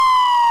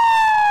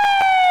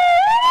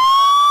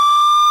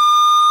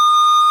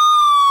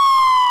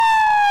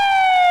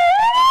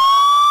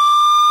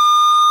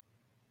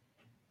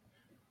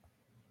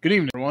Good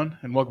evening, everyone,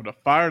 and welcome to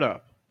Fired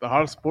Up, the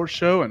hottest sports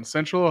show in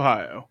Central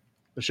Ohio.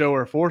 The show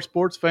where four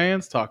sports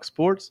fans talk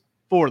sports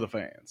for the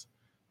fans.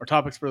 Our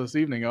topics for this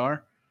evening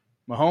are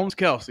Mahomes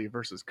Kelsey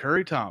versus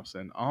Curry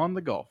Thompson on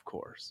the golf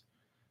course.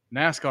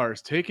 NASCAR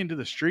is taken to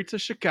the streets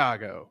of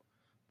Chicago.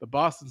 The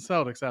Boston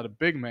Celtics add a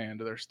big man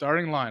to their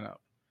starting lineup.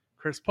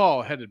 Chris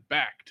Paul headed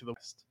back to the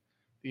West.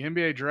 The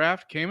NBA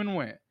draft came and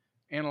went,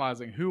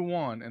 analyzing who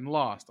won and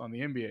lost on the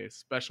NBA's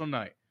special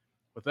night.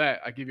 With that,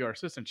 I give you our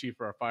assistant chief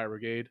for our fire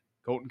brigade,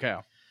 Colton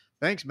Cow.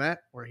 Thanks, Matt.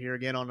 We're here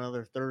again on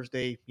another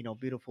Thursday,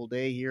 beautiful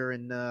day here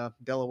in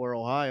Delaware,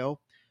 Ohio.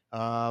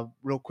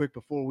 Real quick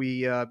before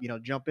we,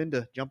 jump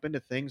into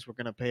things, we're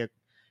going to pay a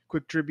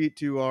quick tribute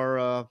to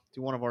our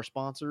to one of our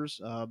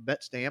sponsors,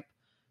 BetStamp.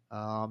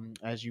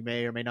 As you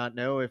may or may not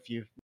know, if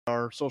you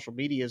our social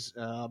medias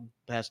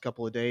past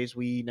couple of days,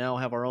 we now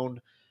have our own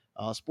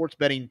sports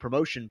betting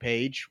promotion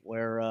page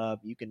where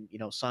you can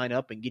sign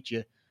up and get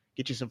you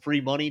some free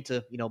money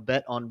to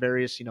bet on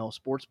various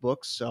sports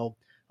books. So.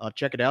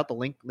 Check it out.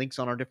 The links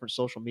on our different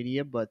social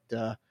media, but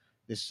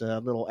this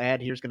little ad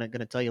here is going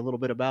to tell you a little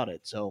bit about it.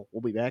 So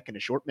we'll be back in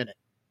a short minute.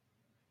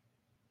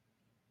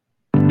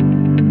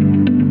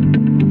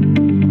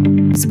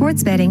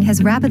 Sports betting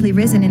has rapidly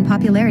risen in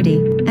popularity,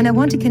 and I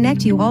want to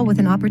connect you all with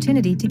an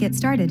opportunity to get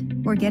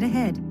started or get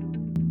ahead.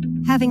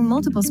 Having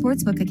multiple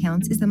sportsbook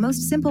accounts is the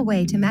most simple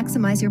way to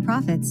maximize your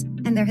profits,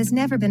 and there has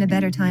never been a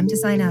better time to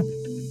sign up.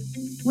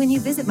 When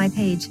you visit my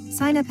page,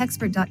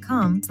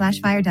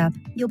 signupexpert.com/firedup,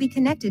 you'll be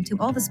connected to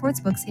all the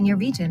sportsbooks in your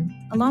region,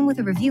 along with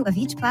a review of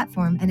each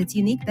platform and its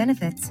unique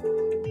benefits.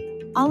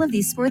 All of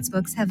these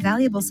sportsbooks have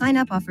valuable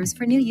sign-up offers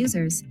for new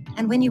users,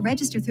 and when you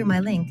register through my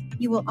link,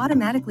 you will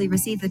automatically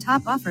receive the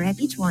top offer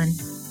at each one.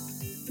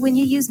 When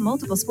you use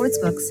multiple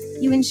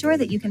sportsbooks, you ensure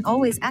that you can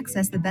always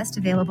access the best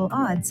available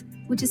odds,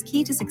 which is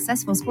key to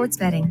successful sports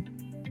betting.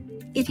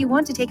 If you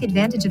want to take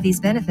advantage of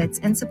these benefits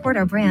and support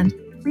our brand,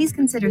 please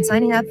consider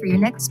signing up for your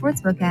next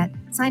sportsbook at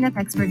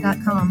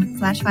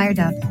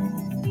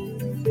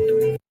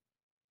signupexpert.com/firedup.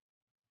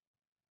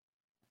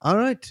 All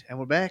right, and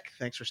we're back.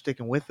 Thanks for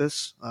sticking with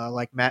us.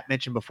 Like Matt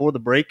mentioned before the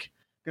break,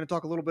 going to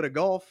talk a little bit of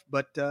golf,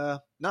 but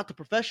not the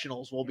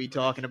professionals we'll be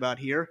talking about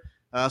here.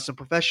 Some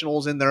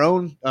professionals in their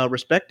own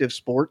respective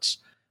sports.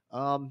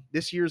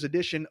 This year's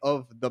edition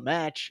of The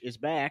Match is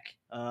back,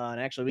 and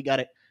actually we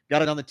got it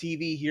on the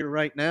TV here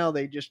right now.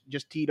 They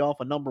just teed off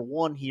a number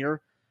one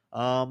here,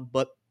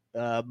 but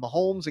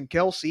Mahomes and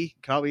Kelsey,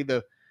 probably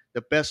the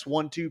best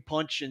 1-2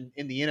 punch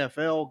in the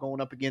NFL,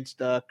 going up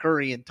against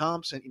Curry and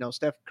Thompson.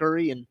 Steph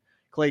Curry and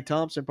Klay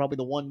Thompson, probably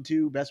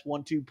the best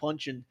 1-2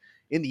 punch in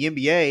the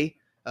NBA.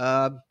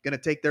 Going to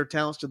take their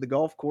talents to the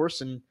golf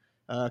course and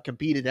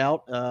compete it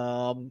out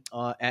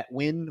at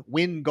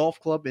Wynn Golf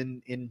Club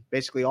in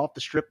basically off the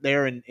strip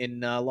there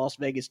in Las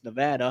Vegas,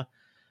 Nevada.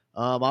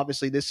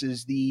 Obviously, this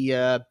is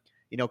the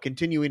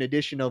continuing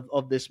edition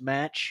of this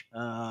match.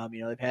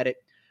 They've had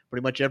it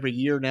pretty much every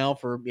year now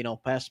for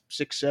past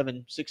six,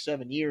 seven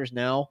years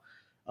now.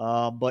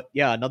 But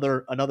yeah,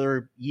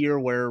 another year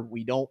where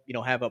we don't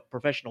have a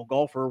professional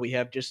golfer. We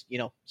have just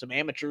some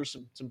amateurs,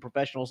 some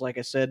professionals, like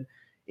I said,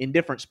 in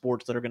different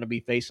sports that are going to be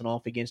facing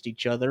off against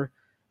each other.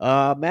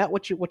 Matt,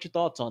 what's your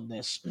thoughts on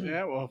this?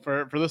 Yeah, well,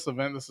 for this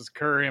event, this is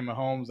Curry and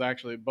Mahomes,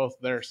 actually both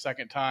their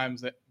second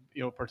times that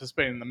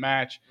participating in the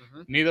match.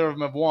 Mm-hmm. Neither of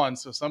them have won,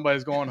 so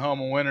somebody's going home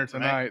a winner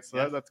tonight. Right.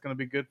 So that's going to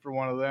be good for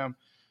one of them.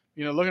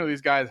 Looking at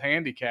these guys'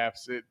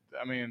 handicaps,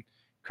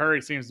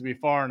 Curry seems to be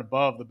far and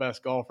above the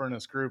best golfer in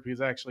this group.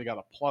 He's actually got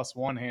a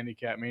 +1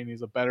 handicap, meaning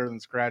he's a better than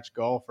scratch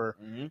golfer.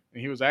 Mm-hmm. And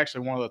he was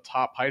actually one of the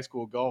top high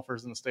school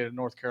golfers in the state of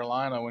North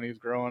Carolina when he was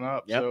growing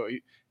up. Yep. So he's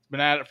been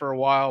at it for a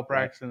while,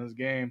 practicing his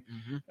game.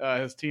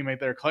 Mm-hmm. His teammate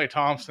there, Klay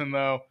Thompson,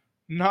 though,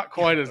 not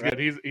quite as good.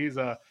 He's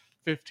a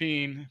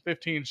 15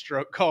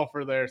 stroke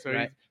golfer there, so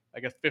he's, I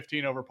guess,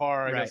 15 over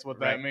par. I guess what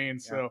that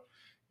means. Yeah.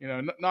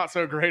 So, not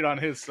so great on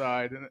his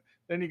side. And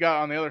then you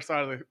got on the other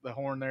side of the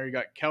horn there, you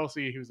got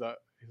Kelsey, who's an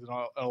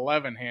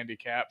 11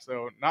 handicap,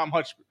 so not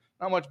much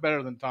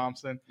better than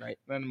Thompson. Right.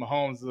 Then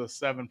Mahomes is a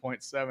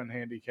 7.7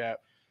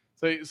 handicap.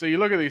 So you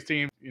look at these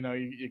teams,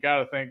 you got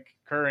to think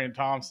Curry and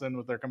Thompson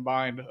with their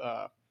combined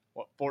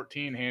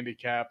 14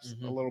 handicaps,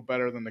 mm-hmm. a little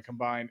better than the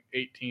combined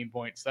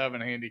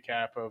 18.7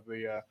 handicap of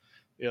the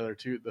other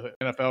two, the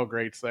NFL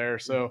greats there.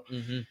 So.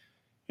 Mm-hmm.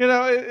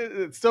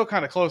 It's still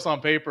kind of close on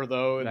paper,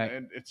 though,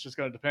 and it's just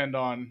going to depend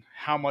on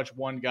how much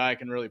one guy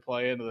can really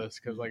play into this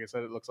because, like I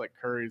said, it looks like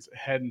Curry's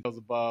head and toes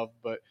above,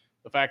 but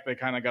the fact they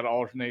kind of got to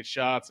alternate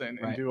shots and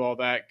do all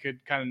that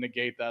could kind of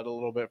negate that a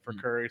little bit for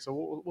Curry.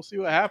 So we'll see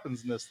what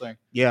happens in this thing.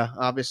 Yeah,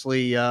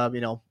 obviously,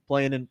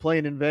 playing in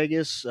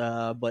Vegas,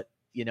 but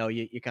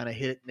you kind of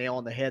hit it nail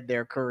on the head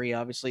there. Curry,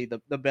 obviously,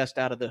 the best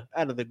out of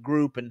the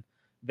group, and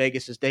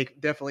Vegas has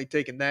definitely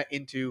taken that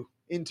into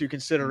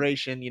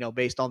consideration,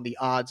 based on the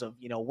odds of,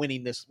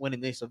 winning this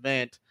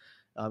event.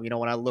 When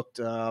I looked,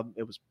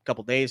 it was a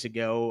couple days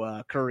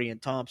ago, Curry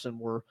and Thompson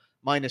were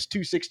minus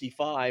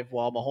 265,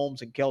 while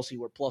Mahomes and Kelsey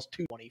were plus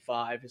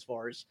 225 as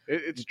far as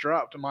it's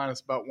dropped to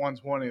minus about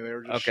 120. They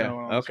were just showing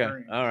on the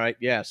screen. All right.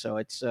 Yeah. So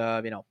it's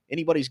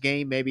anybody's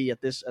game maybe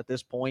at this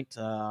point.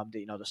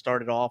 To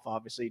start it off,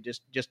 obviously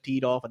just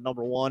teed off at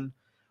number one.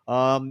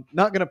 Not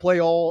going to play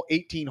all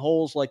 18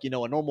 holes like a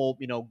normal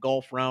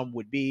golf round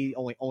would be.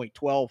 Only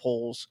 12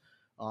 holes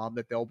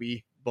that they'll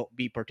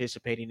be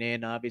participating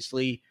in.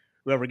 Obviously,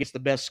 whoever gets the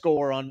best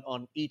score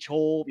on each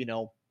hole,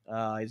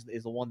 is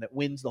the one that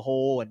wins the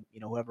hole, and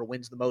whoever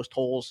wins the most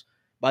holes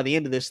by the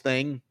end of this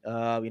thing,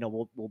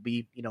 will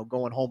be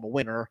going home a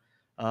winner.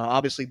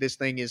 Obviously, this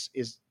thing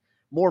is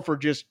more for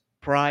just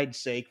pride's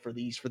sake for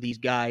these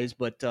guys,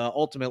 but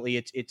ultimately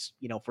it's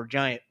for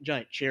giant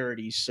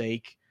charity's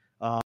sake.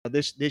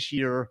 This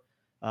year,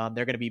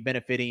 they're going to be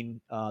benefiting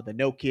the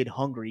No Kid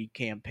Hungry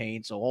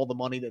campaign. So all the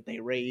money that they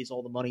raise,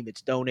 all the money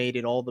that's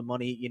donated, all the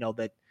money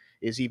that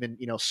is even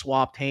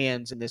swapped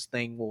hands in this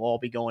thing will all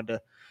be going to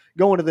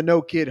the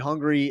No Kid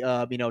Hungry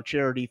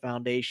charity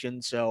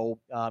foundation. So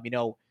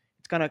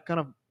it's kind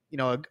of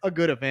a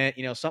good event,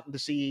 something to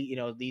see,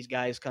 these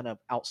guys kind of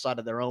outside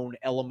of their own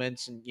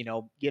elements and,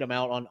 get them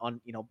out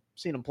on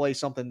seeing them play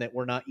something that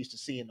we're not used to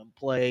seeing them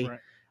play. Right.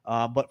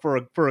 But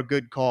for a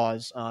good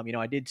cause.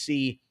 I did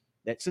see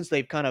that since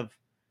they've kind of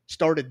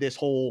started this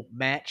whole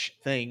match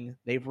thing,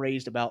 they've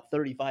raised about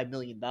 $35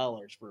 million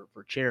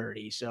for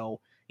charity. So,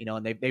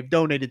 and they've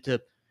donated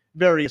to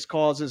various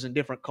causes and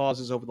different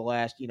causes over the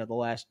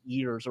last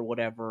years or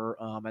whatever,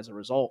 as a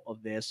result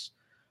of this.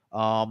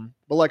 But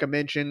like I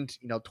mentioned,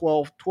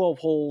 12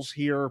 holes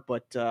here,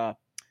 but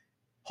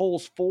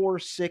holes 4,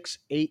 6,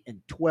 8,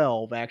 and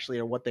 12 actually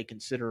are what they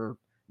consider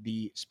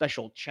the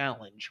special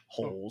challenge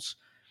holes.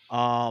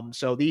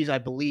 So these, I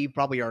believe,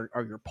 probably are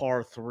your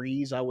par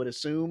threes, I would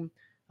assume,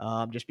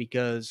 just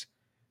because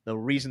the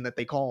reason that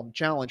they call them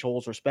challenge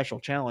holes or special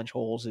challenge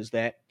holes is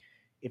that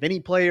if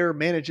any player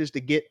manages to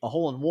get a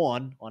hole in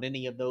one on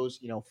any of those,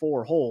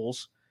 4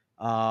 holes,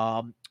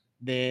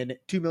 then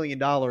 $2 million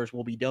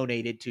will be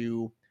donated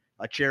to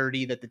a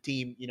charity that the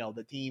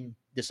team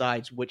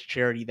decides which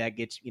charity that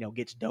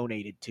gets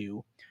donated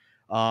to.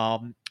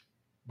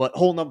 But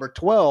hole number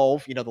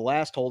 12, the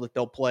last hole that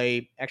they'll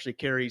play actually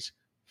carries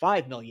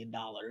 $5 million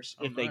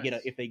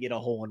if they get a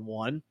hole in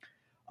one.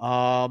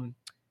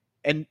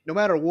 And no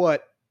matter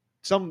what,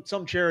 some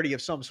charity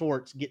of some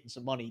sort's getting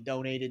some money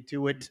donated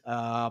to it.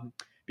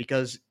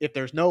 Because if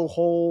there's no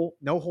hole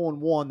in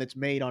one that's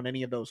made on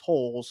any of those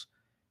holes,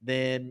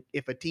 then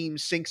if a team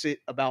sinks it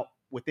about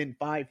within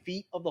 5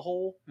 feet of the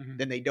hole,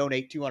 then they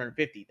donate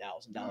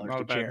 $250,000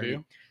 to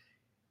charity.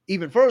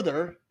 Even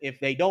further, if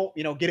they don't,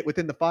 get it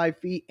within the 5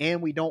 feet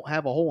and we don't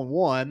have a hole in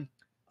one,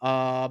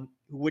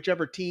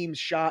 whichever team's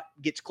shot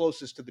gets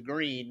closest to the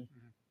green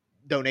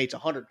donates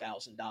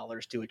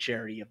 $100,000 to a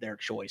charity of their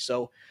choice.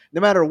 So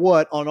no matter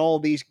what, on all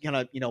these kind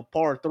of,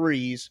 par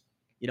threes,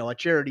 a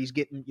charity's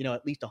getting,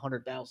 at least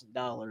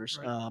 $100,000.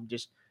 Right.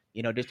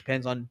 Just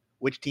depends on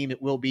which team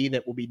it will be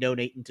that will be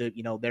donating to,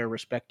 their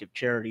respective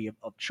charity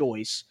of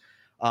choice.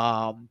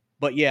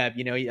 But yeah,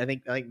 I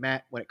think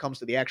Matt, when it comes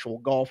to the actual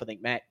golf, I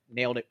think Matt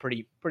nailed it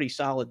pretty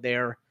solid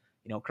there.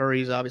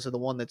 Curry's obviously the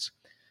one that's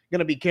going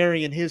to be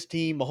carrying his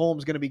team.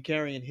 Mahomes going to be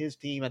carrying his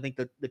team. I think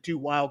the two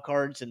wild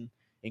cards and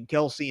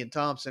Kelsey and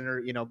Thompson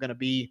are, going to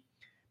be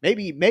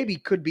maybe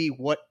could be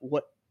what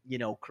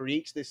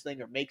creates this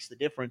thing or makes the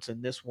difference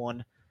in this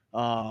one.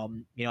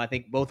 I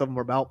think both of them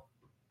are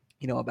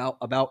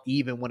about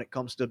even when it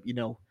comes to,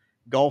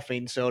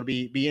 golfing. So it'll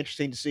be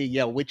interesting to see,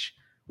 which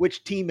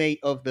teammate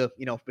of the,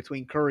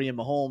 between Curry and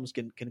Mahomes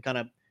can kind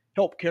of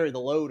help carry the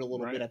load a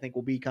little bit. I think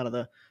will be kind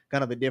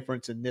of the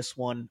difference in this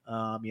one.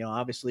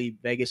 Obviously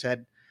Vegas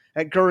had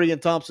Curry and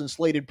Thompson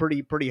slated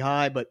pretty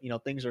high, but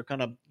things are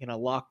kind of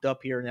locked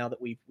up here now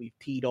that we've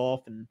teed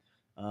off and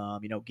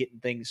getting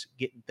things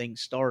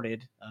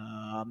started.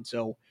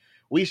 So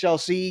we shall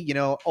see.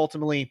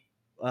 Ultimately,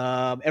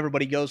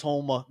 everybody goes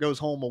home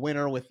a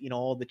winner with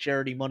all the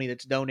charity money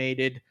that's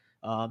donated.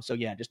 So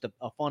yeah, just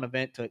a fun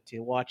event to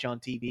watch on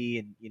TV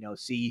and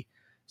see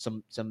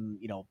some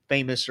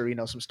famous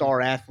or some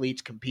star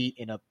athletes compete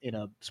in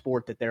a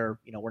sport that they're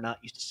we're not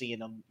used to seeing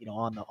them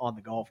on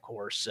the golf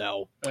course.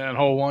 So and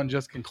hole one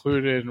just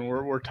concluded and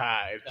we're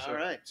tied. All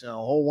right, so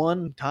hole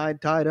one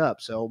tied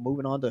up. So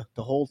moving on to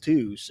hole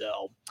two.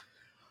 So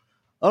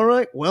all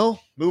right,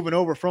 well, moving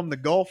over from the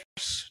golf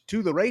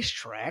to the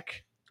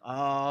racetrack.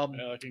 I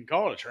can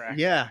call it a track.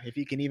 Yeah, if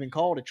you can even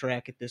call it a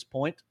track at this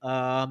point.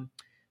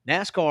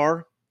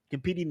 NASCAR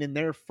competing in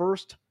their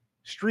first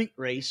street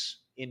race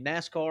in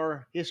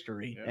NASCAR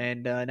history. Yeah.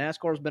 And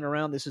NASCAR's been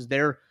around. This is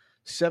their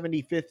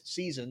 75th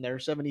season, their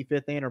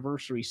 75th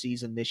anniversary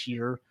season this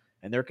year,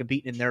 and they're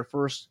competing in their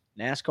first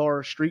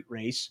NASCAR street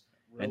race.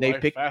 And they've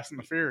picked Fast and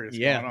the Furious.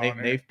 Yeah,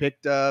 they've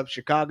picked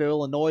Chicago,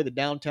 Illinois, the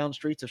downtown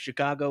streets of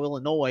Chicago,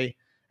 Illinois,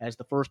 as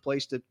the first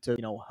place to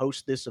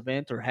host this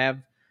event or have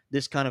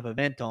this kind of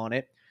event on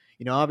it.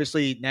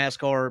 Obviously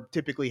NASCAR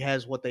typically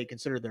has what they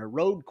consider their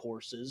road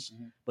courses,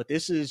 but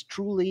this is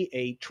truly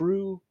a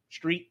true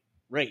street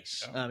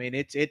race. Yeah. I mean,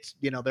 it's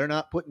they're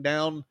not putting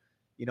down,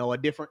 a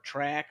different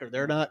track, or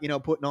they're not,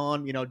 putting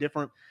on,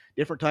 different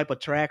type of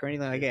track or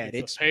anything like that.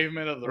 It's the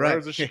pavement of the right.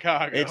 roads of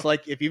Chicago. It's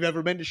like if you've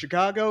ever been to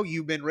Chicago,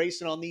 you've been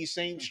racing on these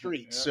same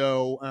streets. Yeah.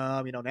 So,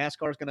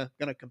 NASCAR is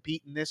gonna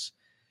compete in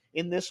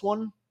this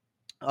one.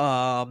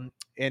 And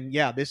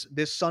yeah,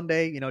 this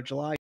Sunday,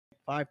 July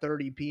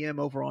 5:30 p.m.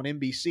 over on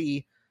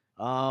NBC.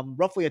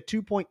 Roughly a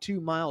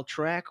 2.2 mile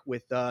track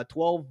with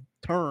 12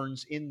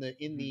 turns in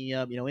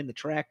the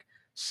track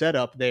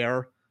setup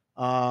there.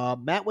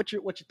 Matt, what's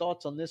your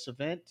thoughts on this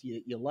event?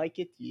 You like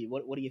it?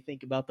 What do you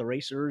think about the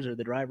racers or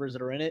the drivers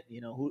that are in it?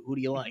 Who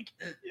do you like?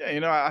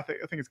 Yeah, I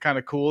think it's kind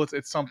of cool.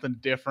 It's something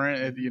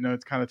different.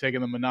 It's kind of taking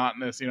the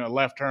monotonous,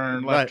 left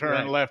turn, left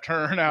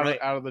turn out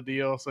of the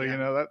deal. So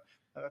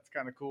that's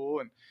kind of cool.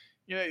 And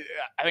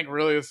I think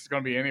really this is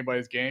going to be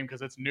anybody's game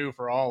because it's new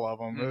for all of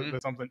them. Mm-hmm.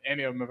 It's something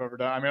any of them have ever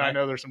done. I mean, I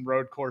know there's some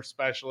road course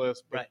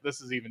specialists, but this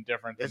is even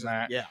different than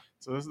that. Yeah.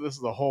 So this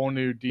is a whole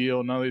new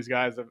deal. None of these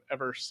guys have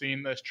ever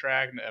seen this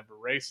track and ever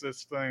raced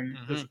this thing.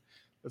 Mm-hmm.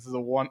 This is a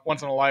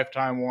once in a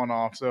lifetime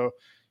one-off. So,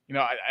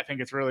 I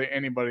think it's really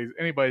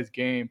anybody's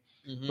game.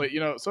 Mm-hmm.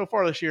 But, so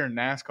far this year in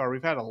NASCAR,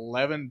 we've had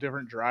 11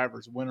 different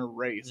drivers win a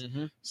race.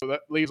 Mm-hmm. So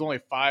that leaves only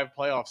 5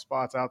 playoff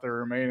spots out there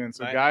remaining.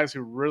 So guys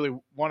who really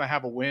want to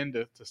have a win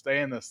to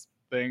stay in this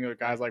thing are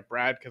guys like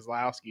Brad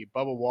Keselowski,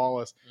 Bubba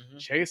Wallace,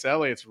 Chase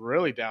Elliott's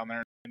really down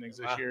there in innings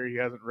this year. He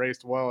hasn't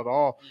raced well at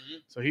all.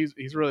 So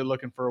he's really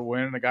looking for a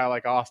win. And a guy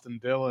like Austin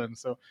Dillon.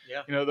 So,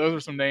 those are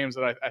some names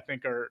that I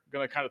think are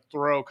going to kind of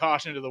throw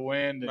caution to the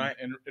wind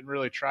and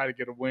really try to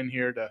get a win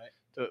here to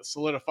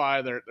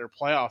solidify their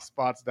playoff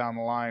spots down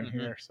the line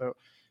here. So,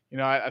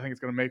 I think it's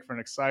going to make for an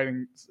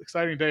exciting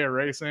day of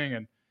racing.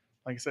 And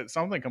like I said,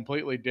 something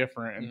completely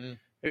different. And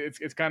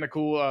it's kind of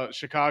cool.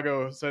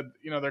 Chicago said,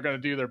 they're going to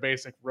do their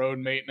basic road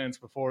maintenance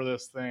before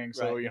this thing.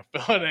 So,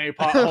 filling any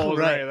potholes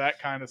or any of that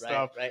kind of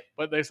stuff. Right.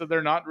 But they said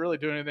they're not really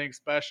doing anything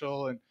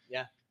special. And,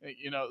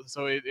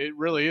 so it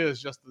really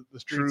is just the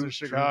streets of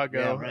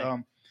Chicago. True. Yeah,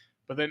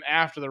 but then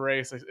after the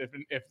race,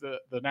 if the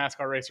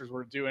NASCAR racers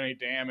were to do any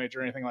damage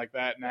or anything like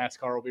that,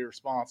 NASCAR will be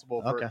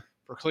responsible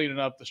for cleaning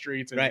up the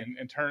streets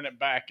and turning it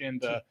back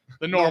into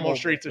the normal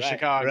streets of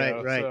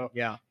Chicago. Right. So,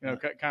 yeah.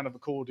 Kind of a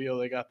cool deal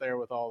they got there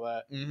with all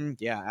that. Mm-hmm.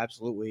 Yeah,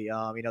 absolutely.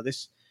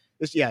 This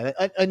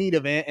a neat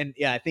event, and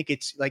I think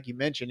it's like you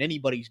mentioned,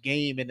 anybody's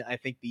game, and I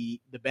think the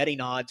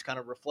betting odds kind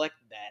of reflect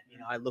that.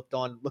 I looked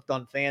on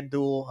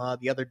FanDuel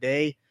the other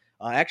day.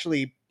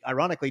 Actually,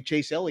 ironically,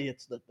 Chase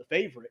Elliott's the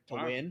favorite to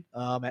win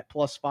at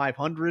plus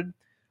 500.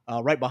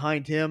 Right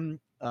behind him,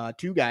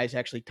 2 guys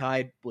actually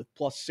tied with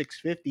plus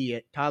 650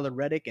 at Tyler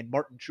Reddick and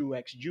Martin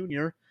Truex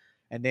Jr.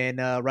 And then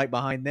right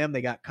behind them,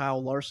 they got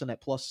Kyle Larson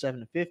at plus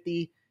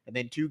 750. And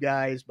then 2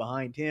 guys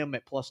behind him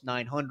at plus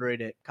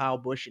 900 at Kyle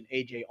Busch and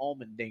AJ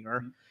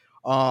Allmendinger.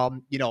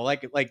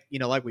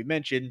 Like we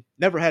mentioned,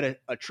 never had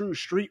a true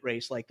street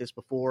race like this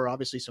before.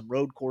 Obviously, some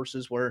road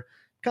courses where it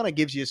kind of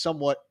gives you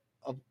somewhat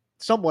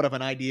of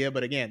an idea,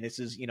 but again, this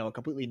is a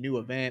completely new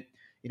event.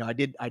 I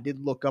did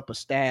look up a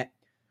stat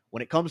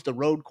when it comes to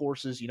road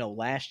courses.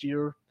 Last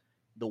year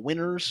the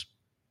winners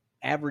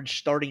average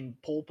starting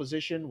pole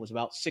position was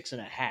about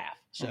 6.5.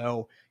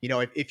 So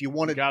if you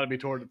wanted, got to be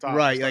toward the top,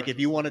 right? Like if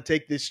you want to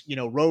take this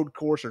road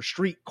course or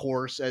street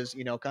course as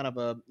kind of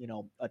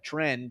a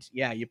trend,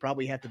 you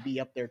probably have to be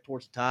up there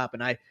towards the top.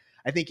 And I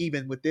think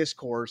even with this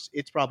course,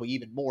 it's probably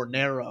even more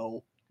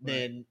narrow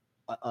than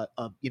a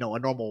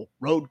normal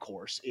road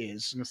course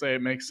is. I'm gonna say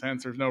it makes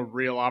sense. There's no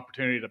real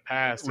opportunity to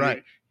pass. So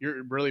right.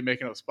 You're really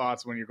making up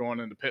spots when you're going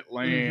into pit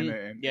lane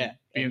and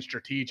being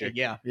strategic.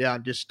 Yeah.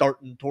 And just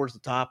starting towards the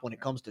top when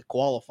it comes to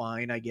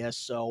qualifying, I guess.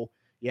 So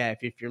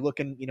if you're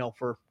looking,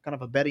 for kind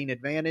of a betting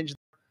advantage,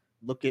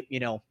 look at,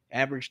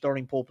 average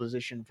starting pole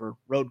position for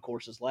road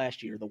courses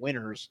last year. The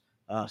winners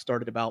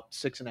started about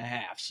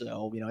 6.5.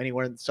 So,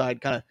 anywhere inside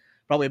kind of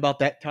probably about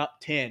that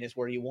top 10 is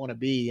where you want to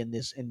be in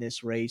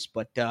this race.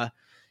 But,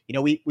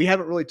 we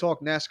haven't really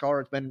talked NASCAR.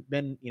 It's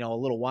been a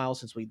little while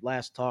since we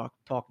last talked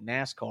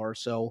NASCAR.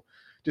 So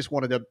just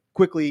wanted to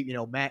quickly,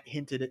 Matt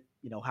hinted at,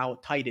 how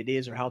tight it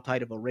is or how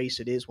tight of a race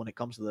it is when it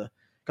comes to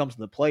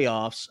the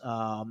playoffs.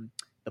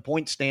 The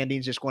point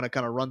standings, just going to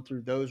kind of run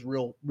through those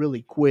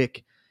really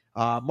quick.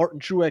 Martin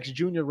Truex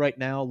Jr. right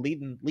now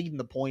leading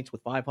the points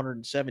with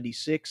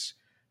 576.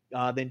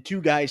 Then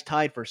 2 guys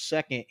tied for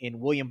second in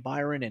William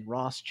Byron and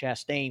Ross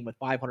Chastain with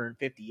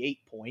 558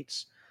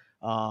 points.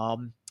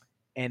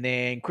 And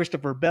then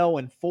Christopher Bell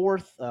in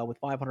 4th with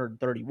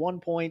 531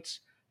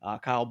 points.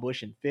 Kyle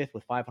Busch in 5th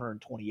with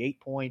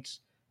 528 points.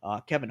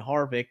 Kevin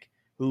Harvick,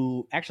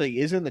 who actually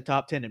is in the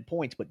top 10 in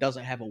points but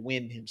doesn't have a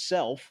win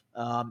himself,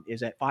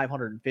 is at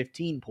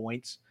 515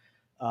 points.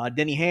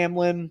 Denny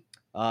Hamlin,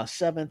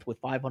 7th with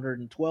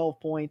 512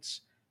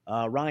 points.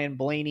 Ryan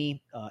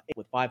Blaney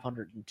with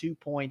 502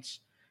 points.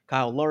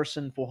 Kyle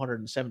Larson,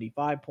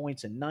 475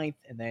 points in 9th.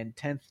 And then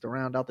 10th to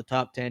round out the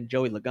top 10,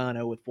 Joey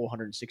Logano with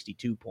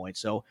 462 points.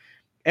 So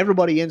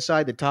everybody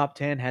inside the top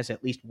 10 has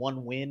at least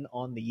one win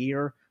on the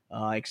year,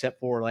 except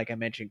for, like I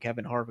mentioned,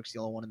 Kevin Harvick's the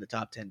only one in the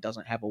top 10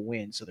 doesn't have a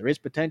win. So there is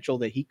potential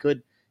that he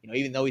could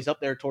even though he's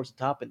up there towards the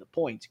top in the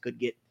points, could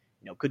get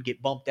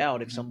bumped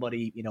out if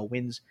somebody,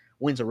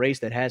 wins a race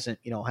that hasn't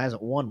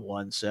won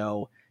one.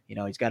 So,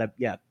 he's got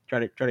to,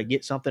 try to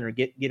get something or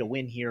get a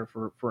win here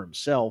for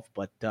himself.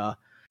 But,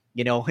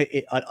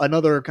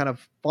 another kind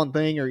of fun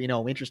thing or,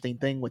 interesting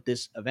thing with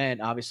this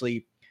event,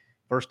 obviously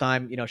first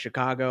time,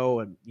 Chicago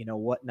and,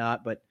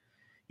 whatnot, but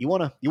you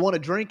want to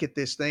drink at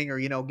this thing or,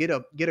 get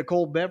a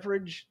cold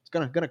beverage. It's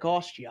going to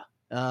cost you,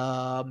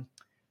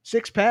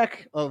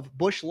 6-pack of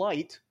Busch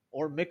Light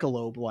or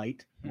Michelob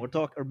Light, or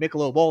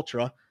Michelob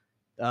Ultra.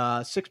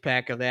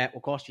 6-pack of that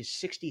will cost you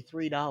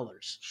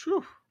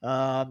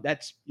 $63.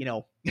 That's,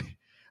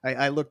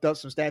 I looked up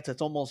some stats.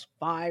 That's almost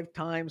 5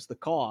 times the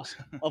cost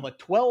of a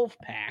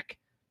 12-pack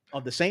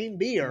of the same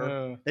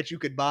beer that you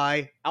could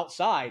buy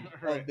outside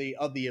of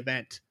the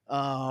event.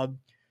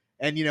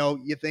 And,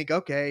 you think,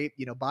 okay,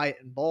 buy it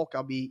in bulk.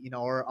 I'll be,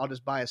 or I'll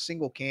just buy a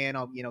single can.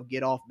 I'll,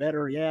 get off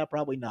better. Yeah,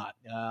 probably not.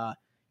 You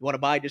want to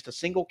buy just a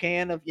single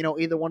can of,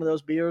 either one of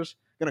those beers,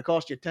 going to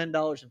cost you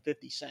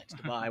 $10.50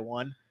 to buy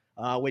one,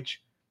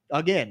 which,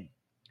 again,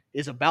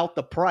 is about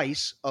the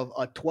price of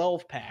a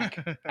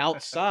 12-pack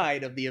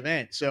outside of the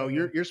event. So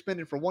you're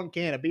spending for one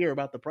can of beer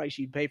about the price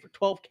you'd pay for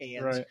 12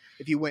 cans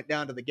if you went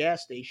down to the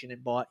gas station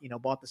and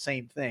bought the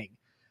same thing.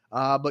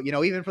 But,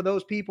 even for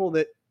those people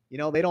that,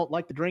 they don't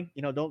like to drink,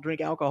 don't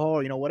drink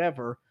alcohol,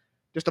 whatever,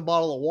 just a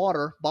bottle of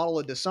water, bottle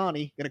of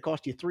Dasani, going to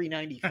cost you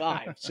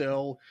 $3.95.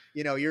 So,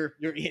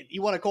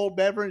 you want a cold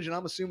beverage, and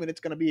I'm assuming it's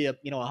going to be a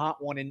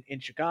hot one in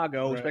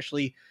Chicago,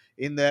 especially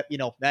in that,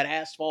 that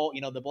asphalt,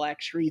 the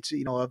black streets,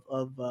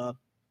 of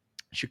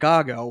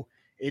Chicago.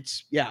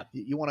 It's,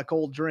 you want a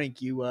cold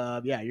drink, you're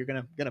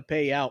going to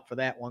pay out for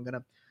that one, going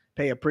to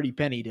pay a pretty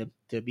penny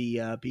to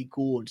be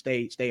cool and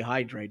stay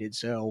hydrated.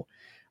 So,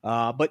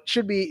 but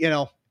should be,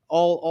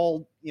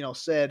 all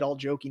said, all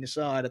joking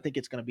aside, I think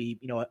it's going to be,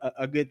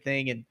 a good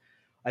thing. And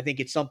I think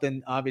it's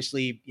something,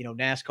 obviously,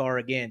 NASCAR,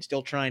 again,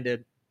 still trying to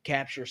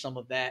capture some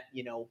of that,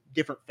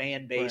 different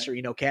fan base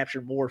or,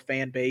 capture more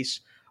fan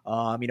base,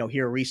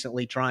 here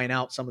recently trying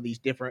out some of these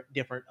different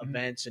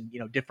events and,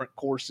 different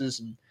courses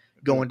and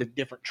going to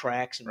different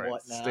tracks and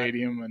whatnot.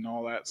 Stadium and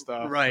all that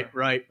stuff. Right.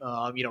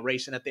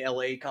 Racing at the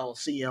LA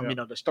Coliseum,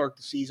 to start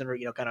the season or,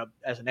 kind of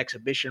as an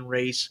exhibition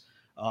race.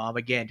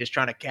 Again, just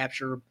trying to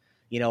capture,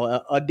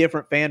 a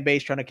different fan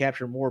base, trying to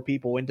capture more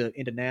people into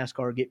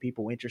NASCAR, get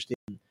people interested.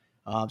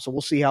 So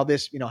we'll see how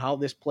this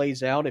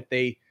plays out. If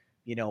they,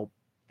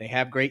 they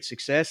have great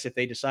success, if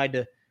they decide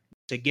to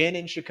again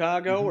in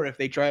Chicago, or if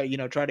they try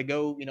to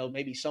go,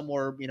 maybe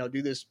somewhere,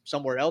 do this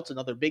somewhere else,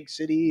 another big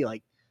city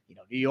like,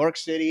 New York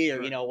City,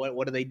 or,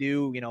 what do they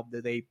do?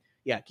 Do they,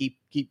 keep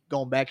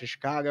going back to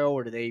Chicago,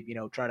 or do they,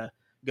 try to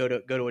go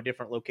to a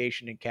different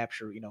location and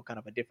capture, kind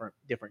of a different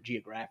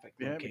geographic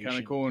location. It'd be kind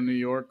of cool in New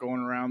York,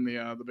 going around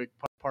the big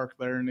park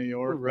there in New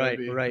York. Right.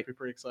 That'd be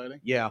pretty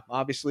exciting. Yeah,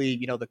 obviously,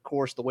 the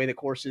way the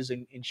course is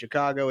in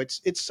Chicago,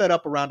 it's set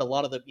up around a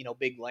lot of the,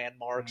 big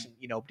landmarks and,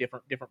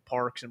 different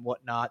parks and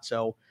whatnot.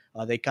 So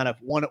they kind of,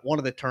 one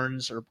of the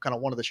turns or kind of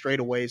one of the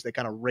straightaways, they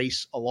kind of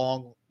race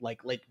along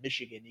like Lake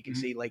Michigan. You can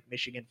see Lake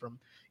Michigan from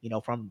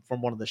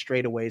one of the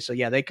straightaways. So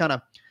yeah, they kind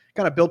of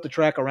built the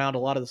track around a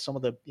lot of some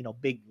of the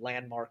big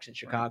landmarks in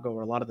Chicago,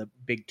 or a lot of the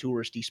big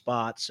touristy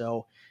spots.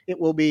 So it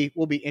will be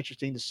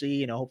interesting to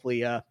see.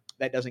 Hopefully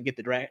that doesn't get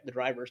the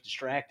drivers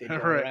distracted going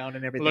around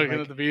and everything.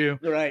 Looking at the view.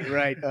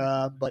 Right.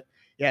 But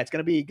yeah, it's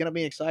gonna be an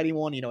exciting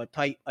one. A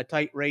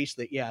tight race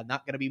that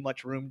not gonna be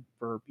much room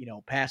for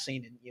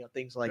passing and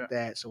things like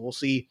that. So we'll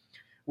see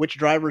which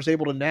driver is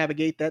able to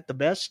navigate that the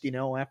best,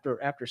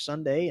 after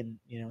Sunday, and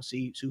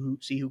see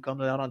who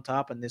comes out on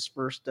top in this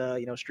first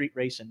street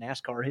race in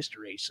NASCAR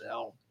history.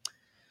 So,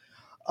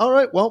 all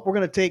right, well, we're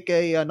going to take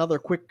another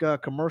quick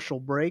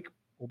commercial break.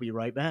 We'll be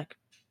right back.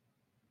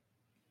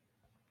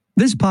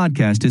 This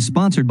podcast is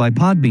sponsored by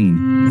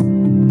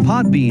Podbean.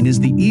 Podbean is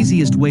the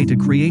easiest way to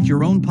create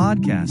your own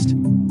podcast.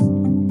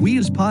 We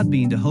use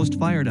Podbean to host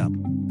Fired Up.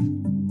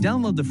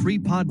 Download the free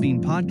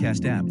Podbean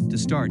podcast app to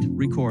start,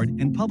 record,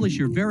 and publish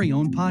your very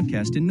own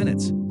podcast in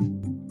minutes.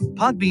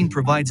 Podbean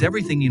provides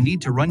everything you need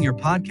to run your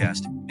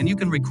podcast, and you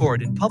can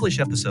record and publish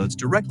episodes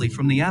directly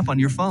from the app on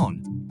your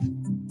phone.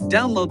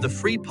 Download the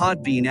free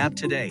Podbean app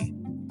today.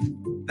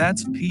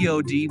 That's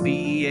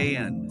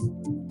Podbean.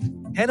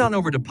 Head on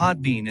over to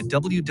Podbean at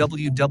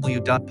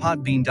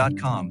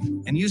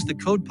www.podbean.com and use the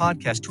code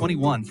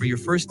podcast21 for your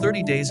first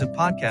 30 days of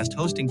podcast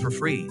hosting for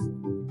free.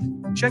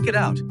 Check it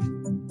out.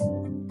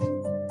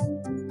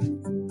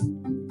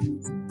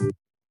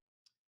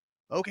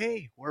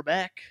 Okay, we're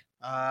back.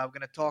 I'm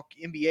going to talk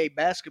NBA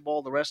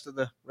basketball the rest of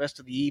the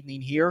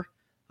evening here.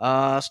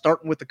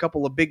 Starting with a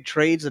couple of big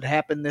trades that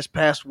happened this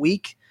past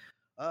week.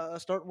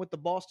 Starting with the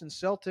Boston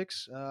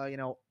Celtics,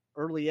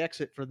 early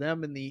exit for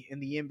them in the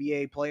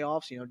NBA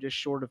playoffs. Just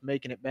short of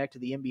making it back to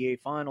the NBA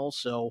Finals.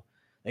 So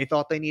they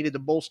thought they needed to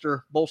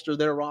bolster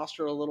their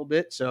roster a little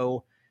bit.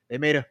 So they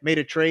made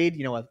a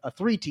trade. A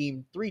three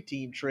team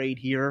trade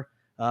here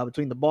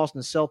between the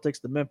Boston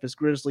Celtics, the Memphis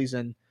Grizzlies,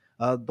 and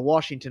the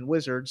Washington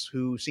Wizards,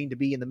 who seem to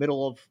be in the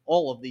middle of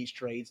all of these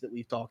trades that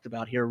we've talked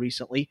about here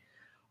recently.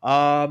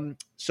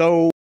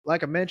 So,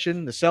 like I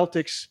mentioned, the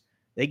Celtics,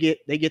 they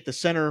get the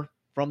center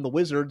from the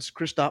Wizards,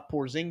 Kristaps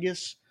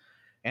Porzingis,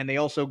 and they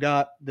also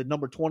got the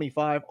number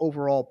 25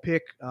 overall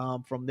pick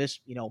from this,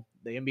 the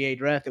NBA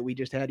draft that we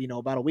just had,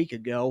 about a week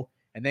ago,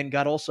 and then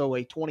got also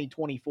a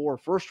 2024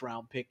 first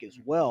round pick as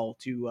well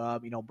to,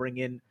 bring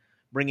in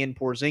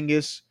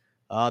Porzingis.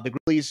 The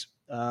Grizzlies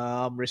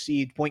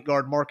received point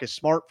guard Marcus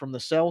Smart from the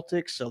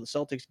Celtics, so the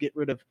Celtics get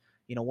rid of,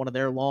 one of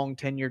their long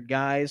tenured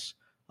guys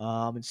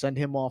and send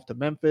him off to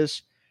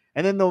Memphis.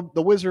 And then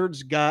the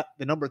Wizards got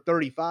the number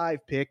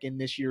 35 pick in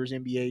this year's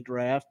NBA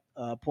draft,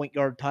 point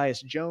guard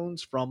Tyus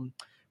Jones from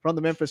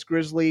the Memphis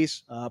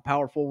Grizzlies,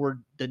 power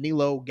forward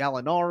Danilo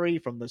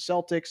Gallinari from the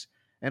Celtics,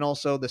 and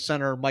also the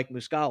center Mike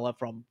Muscala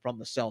from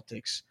the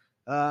Celtics.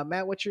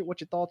 Matt, what's your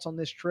thoughts on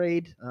this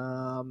trade?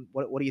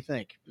 What do you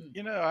think?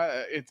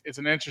 It's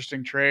an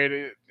interesting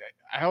trade.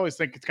 I always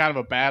think it's kind of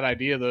a bad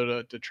idea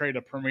though to trade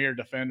a premier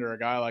defender, a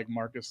guy like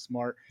Marcus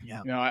Smart.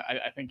 Yeah.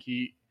 I think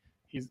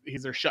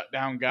he's their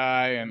shutdown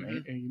guy,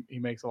 and he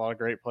makes a lot of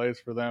great plays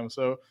for them.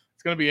 So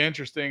it's going to be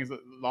interesting. A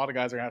lot of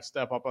guys are going to have to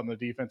step up on the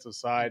defensive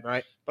side,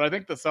 right? But I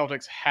think the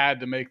Celtics had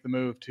to make the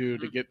move to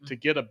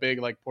get a big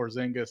like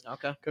Porzingis,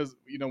 okay? Because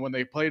when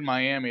they played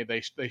Miami,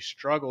 they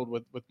struggled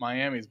with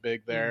Miami's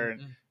big there,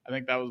 and I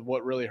think that was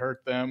what really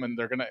hurt them. And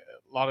they're gonna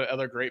a lot of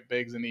other great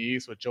bigs in the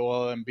East with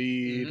Joel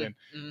Embiid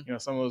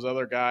and some of those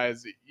other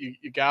guys.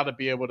 You got to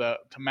be able to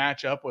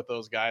match up with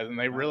those guys, and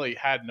they really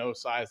had no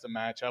size to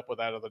match up with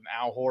other than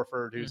Al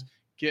Horford, who's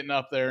getting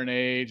up there in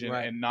age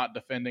and not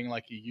defending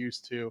like he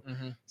used to.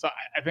 So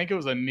I think it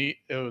was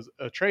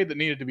a trade that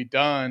needed to be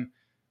done.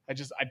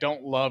 I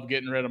don't love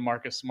getting rid of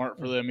Marcus Smart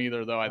for them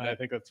either, though. I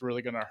think that's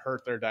really going to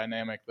hurt their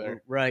dynamic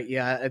there. Right.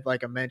 Yeah.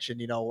 Like I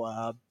mentioned,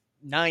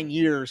 9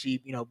 years, he,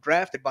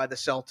 drafted by the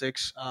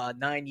Celtics,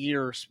 9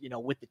 years,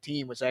 with the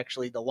team, was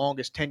actually the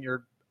longest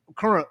tenured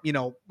player,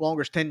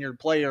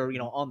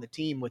 on the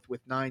team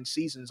with 9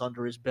 seasons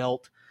under his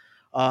belt.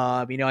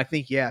 I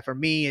think, for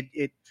me,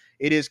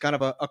 it is kind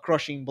of a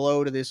crushing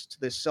blow to this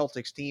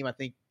Celtics team. I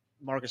think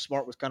Marcus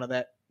Smart was kind of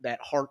that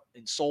heart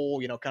and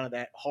soul, kind of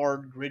that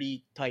hard,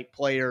 gritty type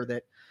player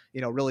that,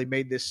 really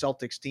made this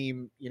Celtics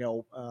team,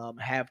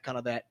 have kind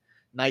of that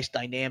nice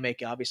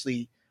dynamic.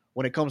 Obviously,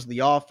 when it comes to the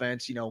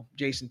offense,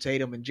 Jason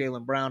Tatum and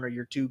Jaylen Brown are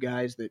your two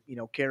guys that,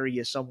 carry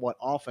you somewhat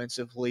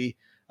offensively.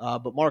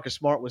 But Marcus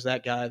Smart was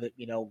that guy that,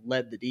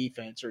 led the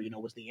defense, or,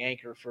 was the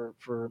anchor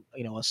for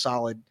a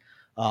solid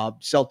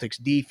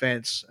Celtics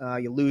defense.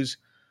 You lose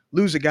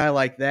a guy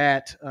like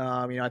that.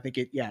 I think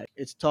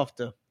it's tough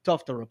to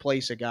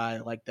replace a guy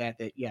like that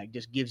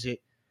just gives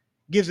it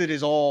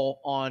his all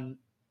on,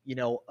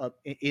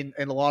 in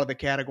a lot of the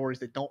categories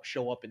that don't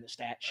show up in the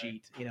stat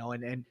sheet,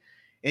 and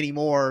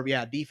anymore.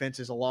 Defense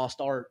is a lost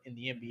art in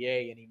the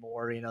NBA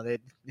anymore. That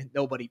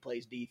nobody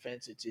plays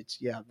defense. It's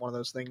one of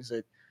those things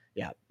that,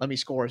 let me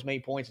score as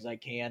many points as I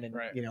can, and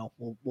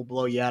we'll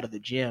blow you out of the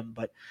gym.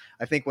 But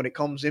I think when it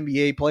comes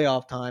NBA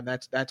playoff time,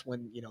 that's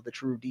when the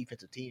true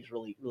defensive teams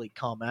really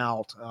come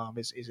out.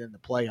 Is in the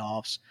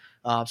playoffs.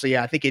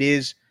 I think it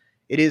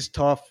is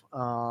tough.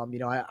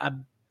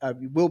 I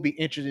will be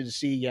interested to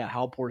see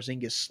how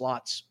Porzingis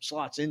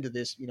slots into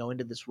this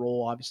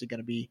role. Obviously going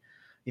to be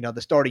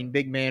the starting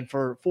big man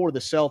for the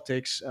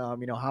Celtics.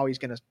 How he's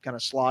going to kind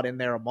of slot in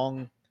there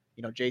among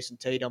Jason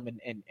Tatum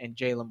and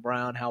Jaylen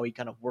Brown, how he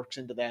kind of works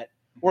into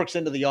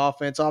the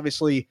offense.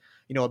 Obviously,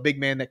 a big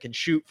man that can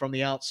shoot from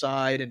the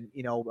outside, and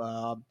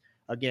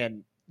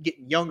again,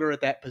 getting younger at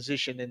that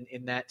position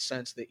in that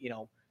sense that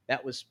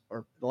that was,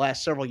 or the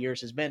last several years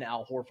has been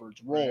Al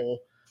Horford's role,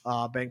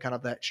 been kind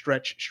of that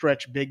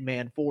stretch big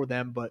man for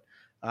them. But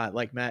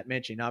like Matt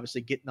mentioned,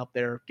 obviously getting up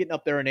there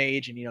in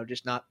age, and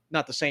just not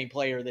the same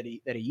player that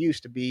he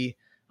used to be.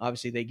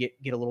 Obviously, they get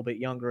a little bit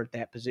younger at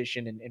that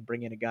position and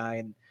bring in a guy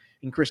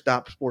in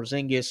Kristaps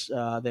Porzingis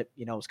that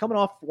is coming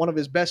off one of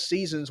his best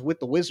seasons with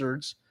the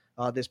Wizards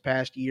this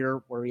past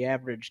year, where he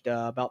averaged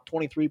about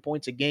 23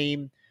 points a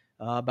game,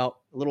 about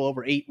a little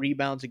over 8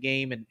 rebounds a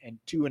game, and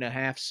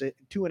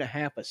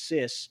 2.5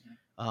 assists.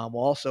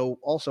 While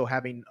also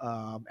having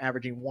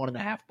averaging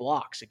 1.5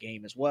 blocks a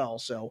game as well.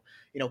 So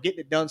getting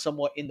it done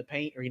somewhat in the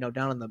paint, or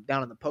down in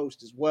the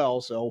post as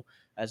well. So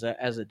as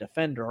a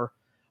defender,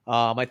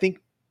 I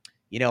think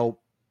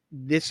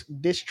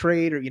this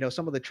trade, or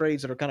some of the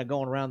trades that are kind of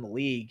going around the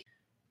league,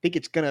 I think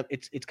it's kind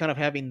of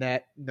having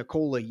that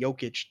Nikola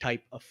Jokic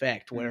type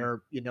effect,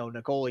 where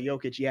Nikola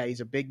Jokic,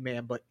 he's a big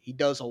man, but he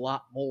does a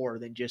lot more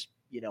than just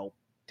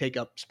take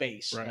up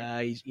space.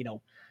 Right. He's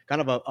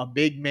kind of a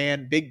big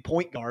man, big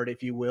point guard,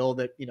 if you will,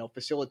 that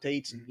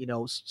facilitates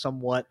and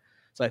somewhat.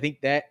 So I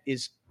think that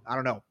is I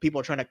don't know.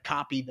 People are trying to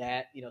copy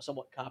that,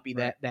 somewhat copy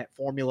that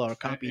formula or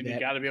copy and that. You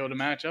got to be able to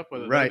match up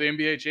with it. Right. They're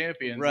the NBA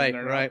champions. Right.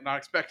 And they're not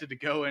expected to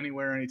go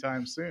anywhere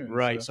anytime soon.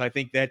 Right. So I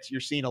think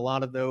you're seeing a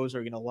lot of those,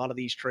 or, a lot of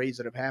these trades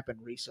that have happened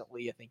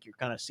recently. I think you're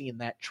kind of seeing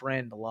that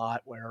trend a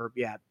lot where,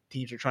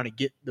 teams are trying to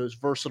get those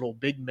versatile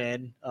big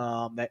men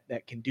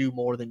that can do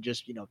more than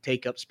just,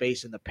 take up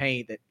space in the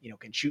paint, that,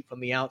 can shoot from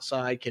the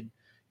outside, can,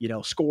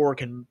 score,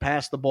 can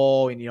pass the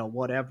ball, and,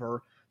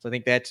 whatever. So I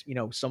think that's,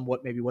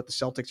 somewhat maybe what the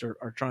Celtics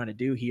are trying to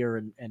do here,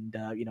 and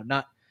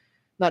not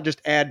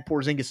just add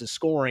Porzingis'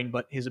 scoring,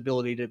 but his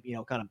ability to,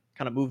 kind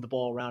of move the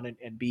ball around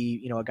and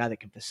be, a guy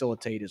that can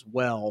facilitate as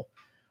well.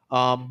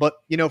 But,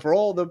 for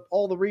all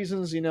the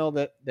reasons,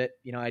 that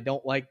I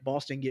don't like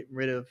Boston getting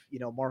rid of,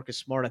 Marcus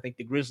Smart. I think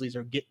the Grizzlies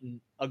are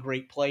getting a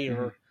great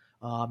player,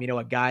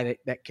 a guy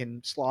that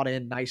can slot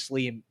in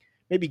nicely and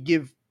maybe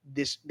give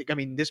this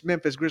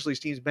Memphis Grizzlies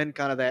team's been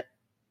kind of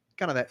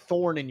that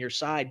thorn in your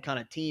side kind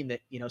of team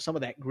that, some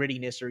of that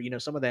grittiness or,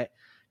 some of that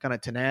kind of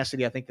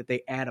tenacity. I think that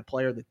they add a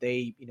player that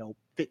they,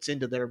 fits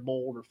into their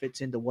mold or fits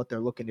into what they're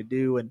looking to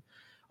do. And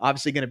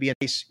obviously going to be a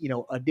nice,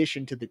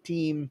 addition to the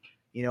team.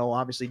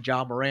 Obviously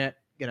Ja Morant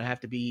going to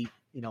have to be,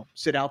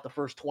 sit out the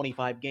first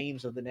 25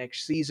 games of the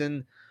next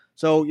season.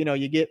 So,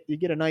 you get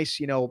a nice,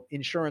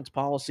 insurance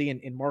policy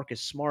in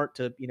Marcus Smart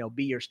to,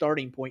 be your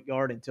starting point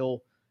guard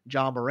until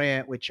Ja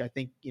Morant, which I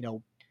think,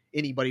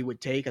 anybody would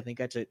take. I think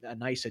that's a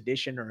nice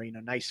addition or,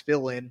 nice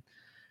fill in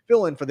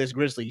for this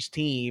Grizzlies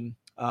team.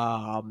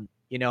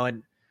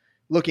 And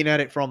looking at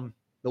it from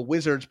the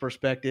Wizards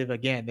perspective,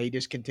 again, they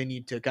just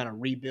continued to kind of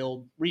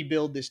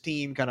rebuild this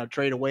team, kind of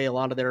trade away a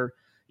lot of their,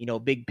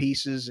 big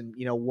pieces and,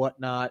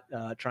 whatnot,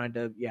 trying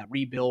to,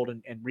 rebuild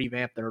and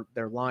revamp their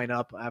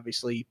lineup,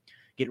 obviously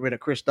getting rid of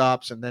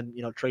Kristaps and then,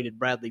 traded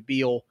Bradley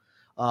Beal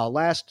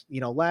last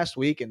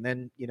week. And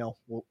then,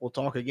 we'll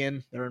talk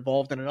again. They're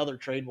involved in another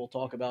trade we'll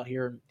talk about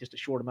here in just a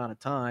short amount of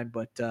time.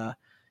 But,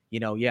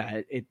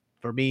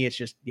 for me, it's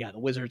just, the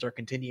Wizards are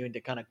continuing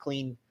to kind of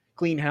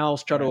clean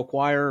house, try to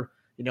acquire,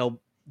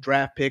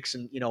 draft picks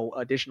and,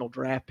 additional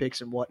draft picks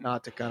and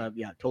whatnot to kind of,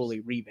 totally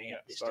revamp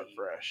this start team.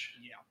 fresh.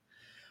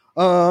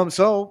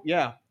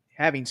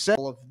 Having said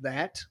all of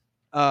that,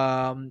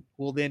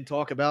 we'll then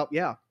talk about,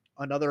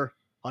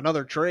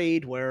 another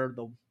trade where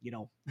the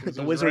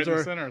Wizards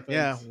are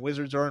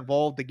Wizards are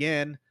involved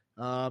again.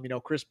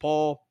 Chris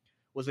Paul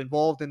was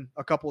involved in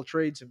a couple of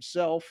trades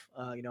himself.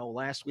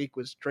 Last week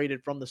was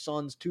traded from the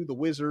Suns to the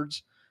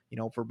Wizards,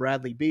 for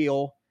Bradley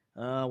Beal.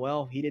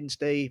 He didn't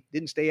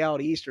stay out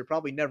east, or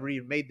probably never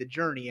even made the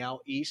journey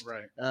out east.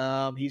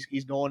 Right.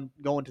 He's going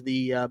to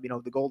the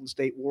the Golden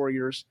State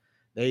Warriors.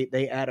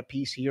 They add a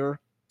piece here.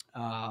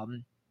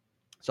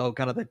 So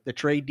kind of the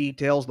trade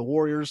details, the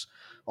Warriors,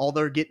 all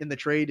they're getting in the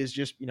trade is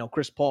just,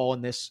 Chris Paul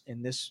in this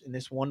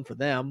one for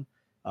them.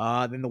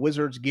 Then the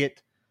Wizards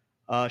get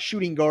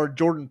shooting guard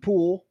Jordan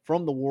Poole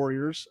from the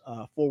Warriors,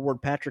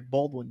 forward Patrick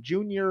Baldwin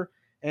Jr.,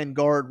 and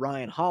guard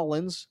Ryan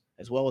Hollins,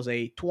 as well as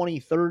a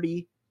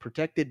 2030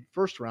 protected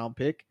first-round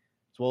pick,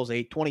 as well as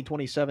a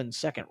 2027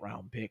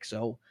 second-round pick.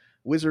 So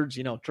Wizards,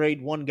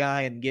 trade one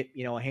guy and get,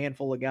 a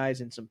handful of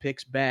guys and some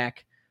picks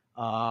back.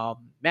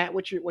 Matt,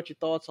 what's your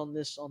thoughts on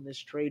this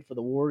trade for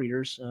the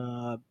Warriors?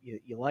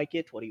 You like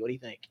it? What do you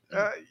think?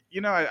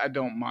 I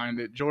don't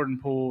mind it. Jordan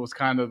Poole was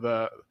kind of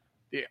the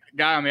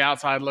guy on the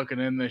outside looking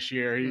in this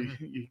year.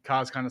 He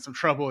caused kind of some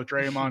trouble with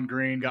Draymond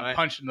Green, got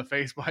punched in the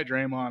face by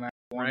Draymond at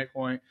one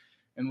point,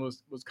 and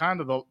was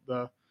kind of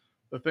the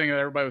thing that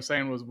everybody was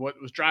saying was what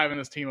was driving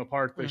this team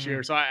apart this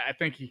year. So I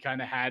think he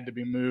kind of had to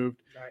be moved.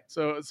 Right.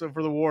 So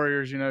for the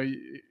Warriors,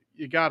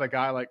 you got a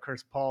guy like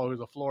Chris Paul, who's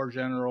a floor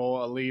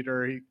general, a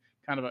leader. He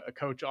kind of a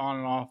coach on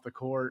and off the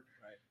court.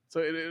 Right. So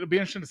it'll be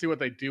interesting to see what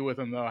they do with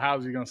him, though.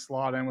 How's he going to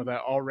slot in with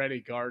that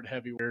already guard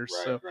heavy Warriors?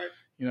 Right.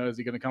 Is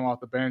he going to come off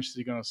the bench? Is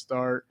he going to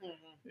start?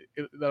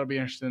 That'll be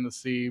interesting to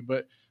see.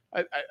 But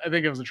I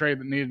think it was a trade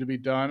that needed to be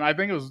done. I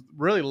think it was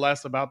really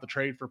less about the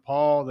trade for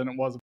Paul than it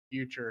was about the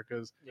future,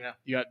 because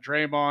you got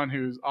Draymond,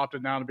 who's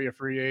opted now to be a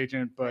free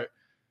agent, but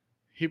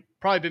he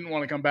probably didn't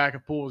want to come back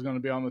if Poole was going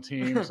to be on the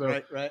team. So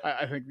right.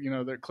 I think,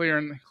 they're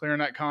clearing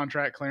that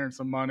contract, clearing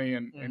some money,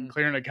 and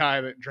clearing a guy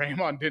that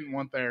Draymond didn't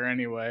want there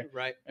anyway.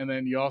 Right. And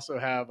then you also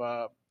have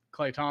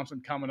Klay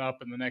Thompson coming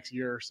up in the next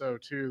year or so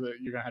too,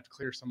 that you're going to have to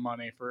clear some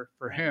money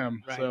for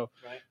him. Right. So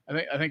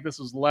I think this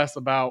was less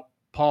about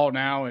Paul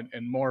now and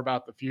more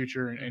about the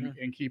future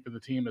and keeping the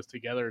team as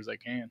together as they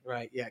can.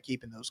 Right. Yeah.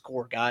 Keeping those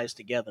core guys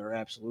together.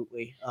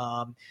 Absolutely.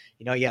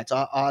 It's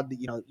odd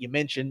that, you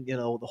mentioned,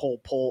 the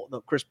whole the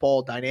Chris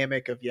Paul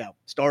dynamic of,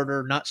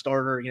 starter, not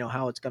starter,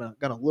 how it's going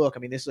to look. I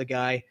mean, this is a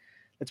guy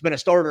that's been a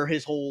starter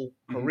his whole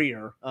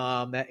career.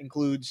 That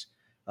includes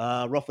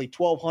roughly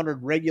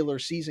 1,200 regular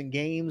season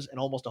games and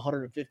almost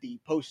 150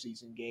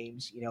 postseason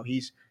games.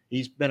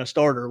 He's been a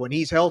starter when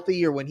he's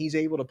healthy or when he's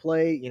able to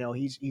play.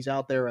 He's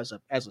out there as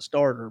a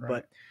starter.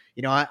 Right.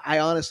 But I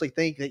honestly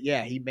think that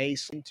he may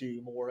slip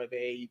into more of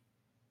a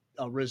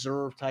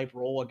reserve type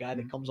role, a guy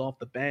that comes off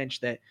the bench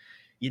that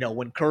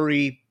when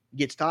Curry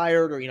gets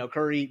tired or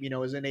Curry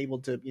isn't able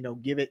to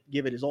give it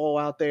his all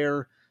out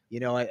there.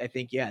 I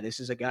think, this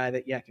is a guy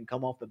that, can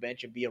come off the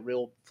bench and be a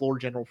real floor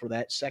general for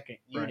that second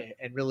unit. Right.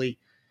 And really,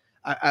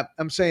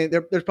 I'm saying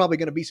there's probably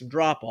going to be some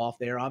drop off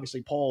there.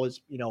 Obviously, Paul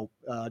is,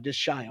 just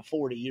shy of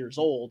 40 years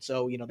old.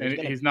 So,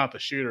 he's not the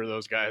shooter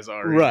those guys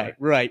are. Right, either.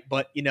 right.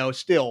 But,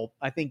 still,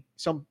 I think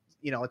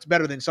it's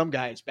better than some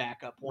guys'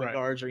 backup point Right.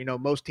 guards or,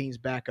 most teams'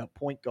 backup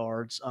point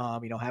guards.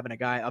 Having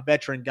a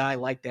veteran guy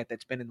like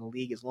that's been in the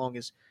league as long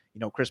as,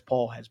 Chris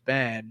Paul has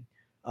been.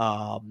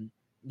 I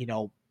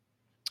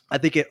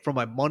think from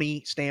a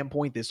money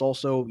standpoint, this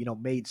also,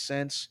 made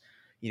sense.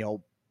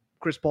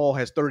 Chris Paul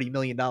has $30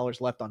 million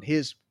left on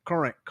his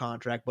current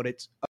contract, but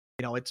it's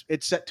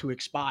set to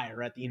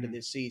expire at the end of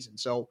this season.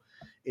 So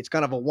it's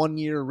kind of a 1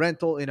 year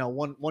rental,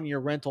 one year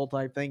rental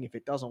type thing. If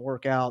it doesn't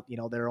work out,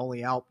 they're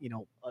only out,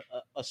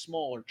 a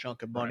smaller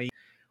chunk of money. Right.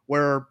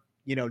 Where,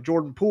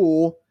 Jordan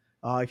Poole,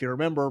 if you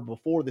remember,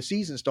 before the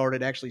season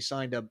started, actually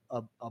signed a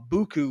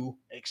buku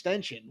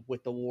extension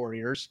with the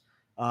Warriors,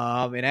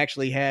 and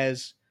actually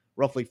has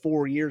roughly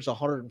 4 years,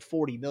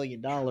 $140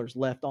 million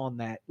left on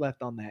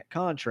that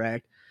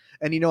contract.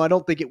 And, I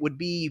don't think it would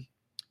be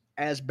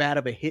as bad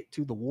of a hit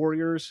to the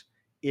Warriors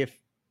if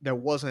there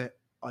wasn't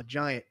a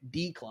giant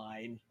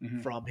decline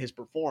from his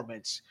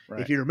performance.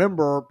 Right. If you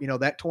remember,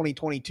 that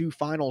 2022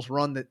 finals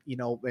run that,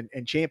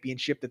 and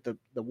championship that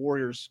the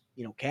Warriors,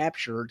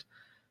 captured,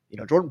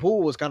 Jordan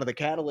Poole was kind of the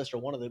catalyst or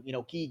one of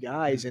the, key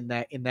guys in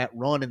that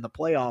run in the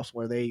playoffs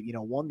where they,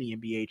 won the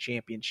NBA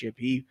championship.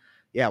 He,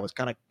 was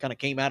kind of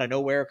came out of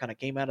nowhere, kind of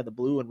came out of the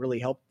blue and really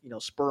helped,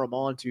 spur him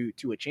on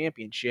to a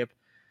championship.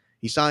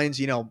 He signs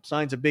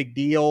a big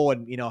deal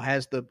and,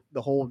 has the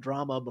whole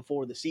drama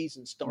before the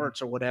season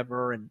starts or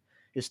whatever. And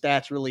his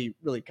stats really,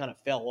 really kind of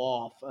fell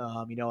off.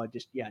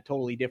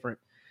 Totally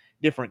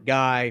different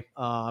guy.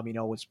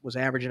 Was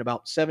averaging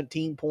about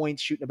 17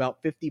 points, shooting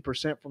about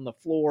 50% from the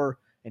floor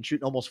and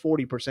shooting almost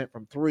 40%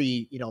 from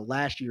three,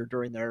 last year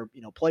during their,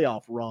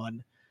 playoff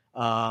run.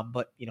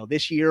 But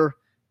this year,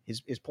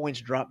 his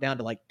points dropped down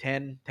to like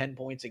 10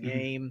 points a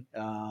game,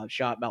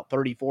 shot about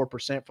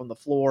 34% from the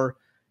floor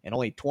and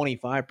only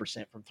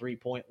 25% from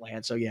 3-point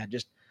land. So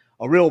just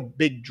a real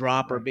big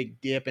drop or a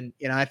big dip. And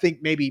I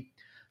think maybe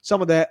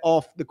some of that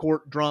off the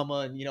court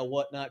drama and,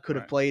 whatnot could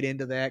have played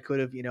into that, could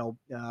have,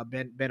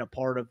 been a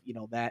part of,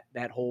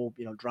 that whole,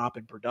 drop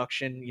in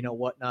production,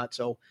 whatnot.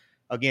 So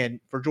again,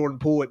 for Jordan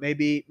Poole, it may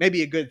be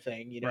a good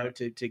thing,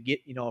 to get,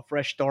 a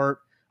fresh start.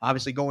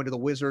 Obviously going to the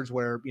Wizards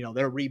where,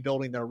 they're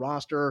rebuilding their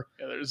roster.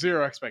 Yeah, there's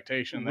zero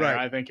expectation there. Right.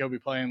 I think he'll be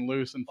playing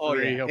loose and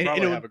free. He'll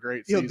probably have a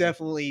great season. He'll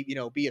definitely,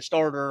 be a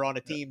starter on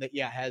a team that,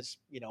 has,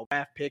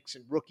 draft picks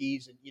and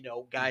rookies and,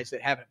 guys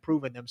that haven't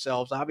proven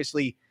themselves.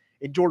 Obviously,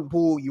 in Jordan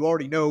Poole, you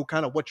already know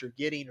kind of what you're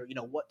getting or,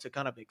 what to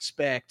kind of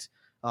expect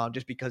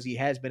just because he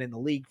has been in the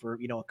league for,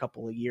 a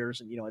couple of years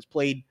and, has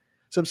played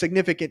some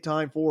significant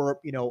time for,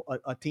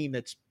 a team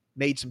that's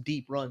made some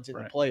deep runs in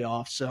the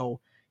playoffs. So,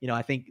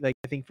 I think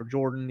for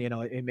Jordan,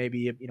 it may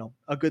be,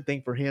 a good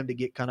thing for him to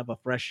get kind of a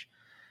fresh,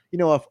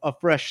 a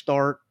fresh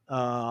start,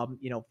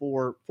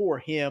 for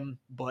him,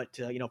 but,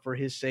 for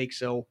his sake.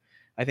 So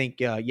I think,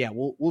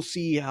 we'll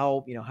see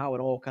how it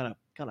all kind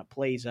of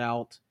plays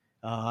out.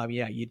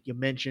 You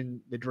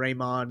mentioned the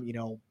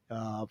Draymond,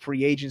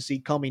 free agency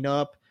coming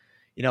up.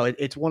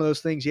 It's one of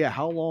those things. Yeah.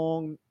 How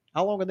long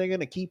are they going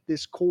to keep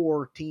this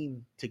core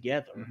team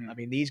together? I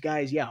mean, these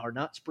guys, are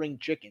not spring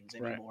chickens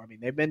anymore. Right. I mean,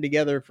 they've been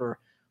together for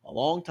a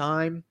long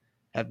time,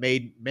 have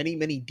made many,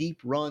 many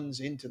deep runs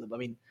into them. I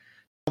mean,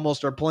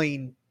 almost are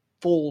playing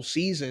full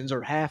seasons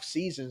or half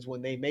seasons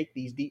when they make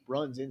these deep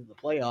runs into the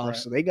playoffs. Right.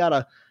 So they got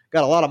a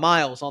lot of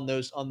miles on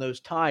those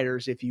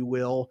tires, if you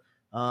will.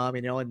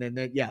 And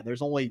then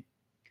there's only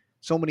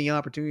so many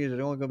opportunities.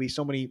 There's only going to be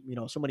so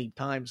many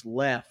times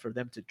left for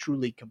them to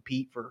truly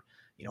compete for,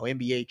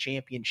 NBA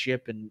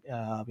championship. And,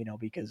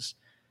 because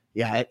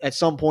at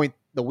some point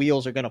the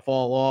wheels are going to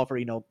fall off or,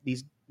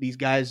 these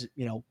guys,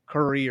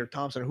 Curry or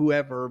Thompson or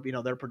whoever,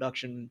 their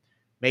production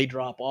may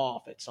drop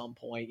off at some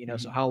point,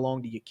 so how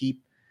long do you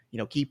keep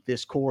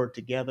this core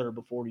together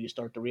before you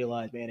start to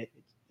realize, man,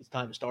 it's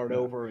time to start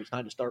over. It's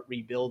time to start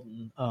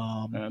rebuilding.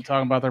 Talking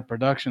about their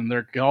production,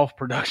 their golf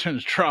production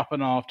is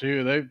dropping off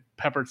too. They've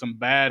peppered some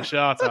bad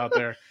shots out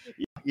there.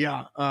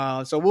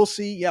 So we'll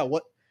see.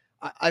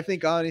 I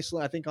think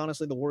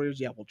honestly, the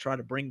Warriors, will try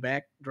to bring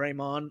back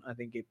Draymond. I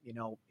think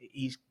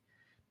he's,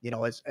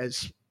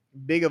 as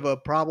big of a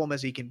problem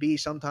as he can be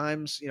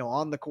sometimes,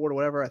 on the court or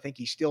whatever. I think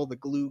he's still the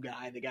glue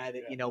guy, the guy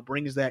that,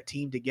 brings that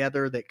team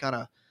together, that kind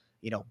of,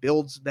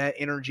 builds that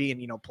energy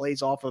and,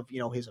 plays off of,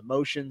 his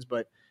emotions.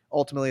 But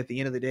ultimately at the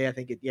end of the day, I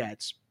think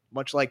it's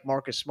much like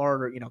Marcus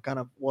Smart or, kind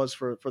of was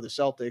for the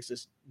Celtics.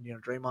 This,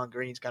 Draymond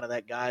Green's kind of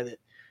that guy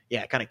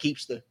that, kind of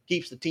keeps the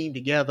team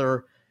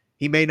together.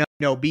 He may not,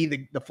 be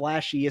the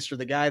flashiest or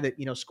the guy that,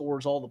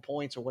 scores all the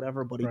points or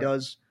whatever, but he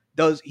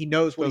he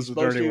knows what he's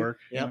supposed to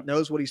do.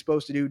 Knows what he's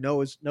supposed to do,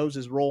 knows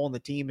his role on the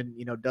team and,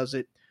 does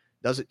it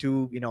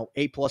to,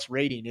 A+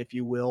 rating, if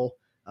you will.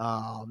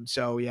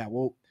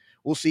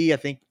 We'll see. I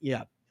think,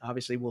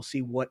 obviously we'll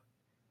see what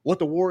what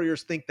the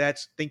Warriors think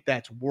that's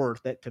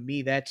worth. That, to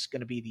me, that's going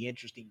to be the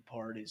interesting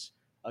part. Is,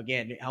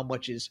 again, how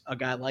much is a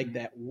guy like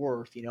that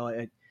worth?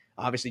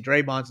 Obviously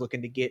Draymond's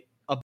looking to get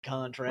a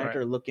contract,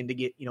 or looking to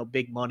get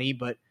big money,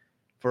 but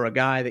for a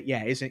guy that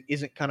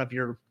isn't kind of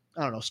your,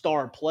 I don't know,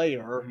 star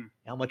player,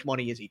 how much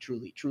money is he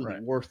truly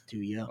worth to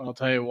you? I'll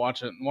tell you,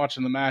 watching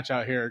the match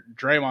out here,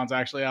 Draymond's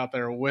actually out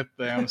there with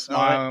them,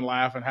 smiling,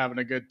 laughing, having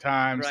a good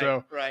time.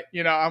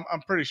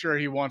 I'm pretty sure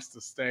he wants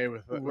to stay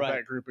with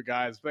that group of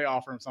guys. If they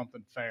offer him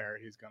something fair,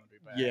 he's going to be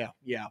back.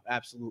 Yeah,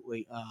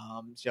 absolutely.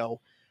 So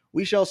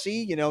we shall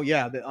see.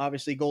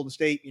 Obviously Golden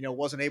State,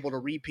 wasn't able to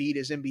repeat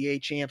as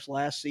NBA champs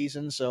last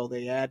season, so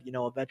they add,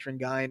 a veteran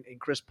guy in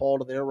Chris Paul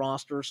to their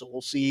roster. So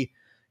we'll see.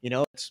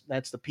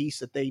 That's the piece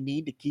that they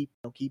need to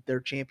keep their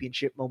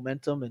championship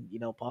momentum, and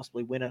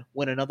possibly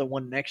win another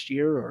one next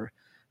year, or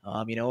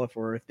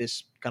if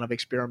this kind of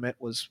experiment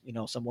was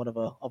somewhat of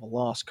a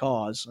lost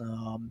cause.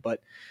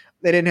 But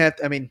they didn't have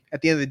to,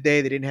 at the end of the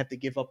day, they didn't have to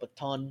give up a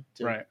ton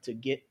to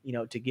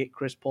get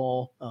Chris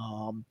Paul.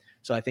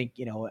 So I think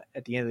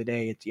at the end of the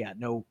day, it's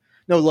no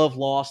love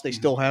lost. They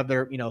still have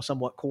their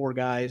somewhat core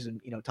guys, and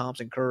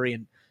Thompson, Curry,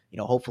 and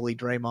hopefully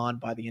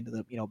Draymond by the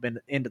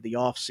end of the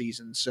off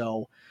season.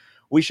 So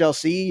we shall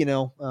see.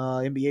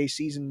 NBA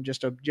season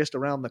just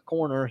around the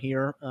corner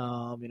here.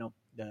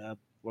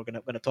 We're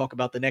gonna talk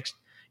about the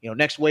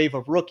next wave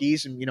of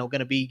rookies, and going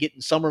to be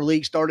getting summer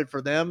league started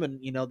for them,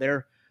 and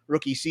their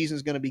rookie season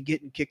is going to be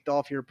getting kicked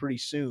off here pretty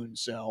soon.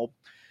 So,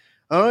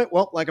 all right,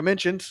 well, like I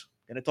mentioned,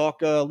 going to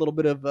talk a little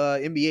bit of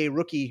NBA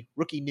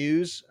rookie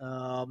news.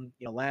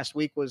 Last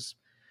week was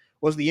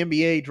the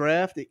NBA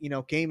draft.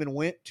 It came and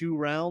went 2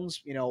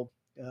 rounds.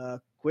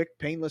 Quick,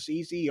 painless,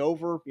 easy,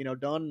 over,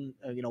 done,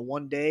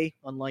 one day,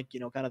 unlike,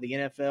 kind of the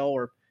NFL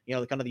or,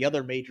 kind of the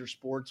other major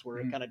sports where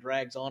it kind of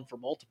drags on for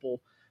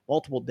multiple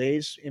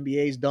days.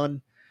 NBA's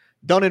done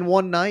in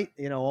one night.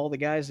 All the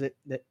guys that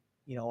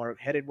are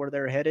headed where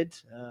they're headed,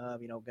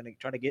 going to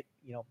try to get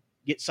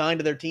signed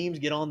to their teams,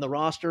 get on the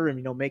roster,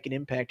 and, make an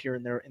impact here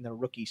in their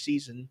rookie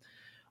season.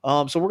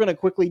 So we're going to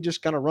quickly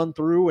just kind of run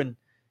through and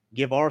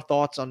give our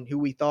thoughts on who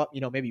we thought,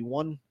 maybe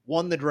won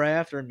the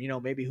draft, or,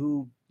 maybe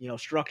who,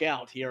 struck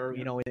out here,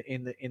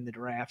 in the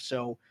draft.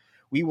 So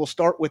we will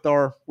start with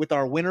our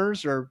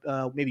winners,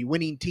 or maybe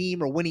winning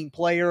team or winning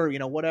player,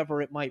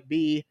 whatever it might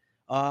be.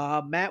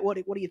 Matt, what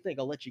do you think?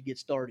 I'll let you get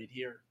started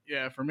here.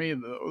 Yeah, for me,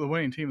 the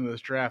winning team of this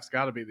draft's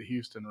got to be the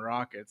Houston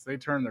Rockets. They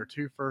turned their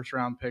 2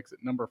 first-round picks at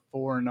number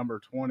 4 and number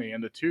 20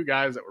 into 2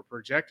 guys that were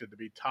projected to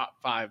be top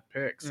 5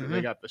 picks. So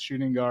they got the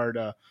shooting guard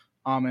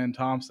Amen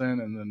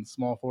Thompson, and then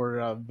small forward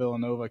out of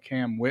Villanova,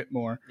 Cam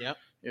Whitmore. Yep.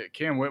 Yeah,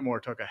 Cam Whitmore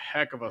took a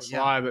heck of a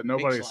slide that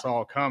nobody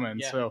saw coming.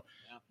 Yeah. So,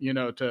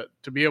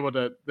 to be able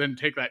to then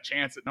take that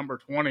chance at number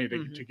 20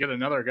 to get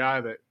another guy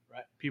that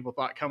people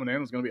thought coming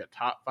in was going to be a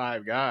top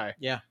 5 guy.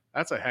 Yeah.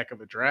 That's a heck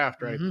of a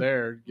draft right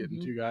there,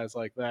 getting 2 guys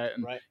like that.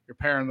 And you're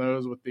pairing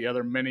those with the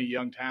other many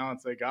young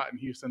talents they got in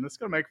Houston. This is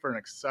going to make for an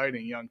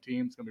exciting young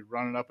team. It's going to be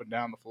running up and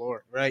down the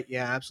floor. Right,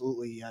 yeah,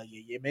 absolutely.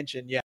 You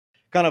mentioned,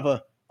 kind of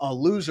a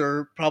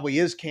loser probably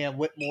is Cam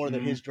Whitmore,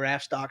 that his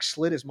draft stock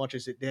slid as much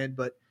as it did.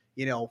 But,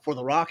 for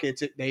the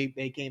Rockets,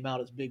 they came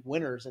out as big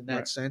winners in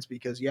that sense,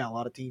 because, a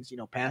lot of teams,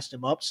 passed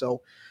him up.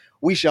 So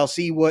we shall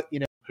see what,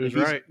 who's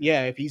right.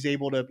 Yeah, if he's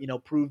able to,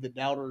 prove the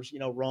doubters,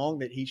 wrong,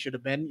 that he should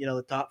have been,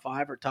 the top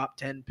 5 or top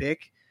 10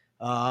 pick,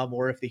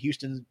 or if the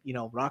Houston,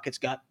 Rockets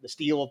got the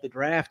steal of the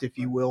draft, if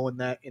you will, in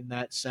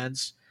that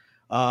sense,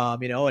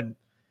 and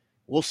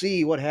we'll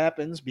see what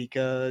happens,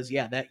 because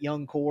that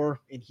young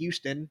core in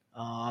Houston,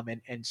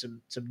 and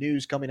some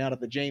news coming out of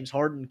the James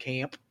Harden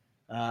camp,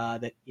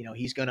 that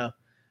he's going to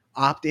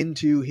opt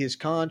into his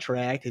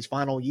contract, his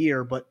final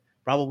year, but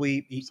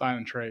probably sign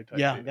and trade.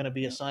 Going to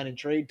be a sign and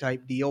trade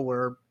type deal,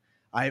 where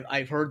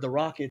I've heard the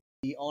Rockets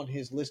be on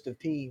his list of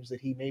teams that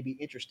he may be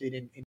interested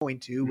in going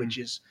to, which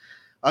is,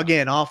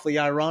 again, awfully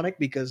ironic,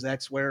 because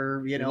that's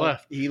where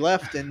he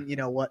left and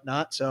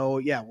whatnot.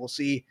 So we'll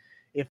see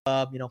if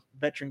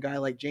veteran guy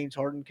like James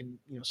Harden can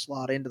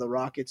slot into the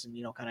Rockets and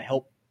kind of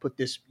help put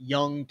this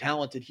young,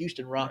 talented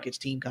Houston Rockets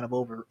team kind of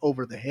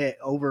over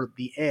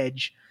the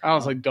edge. I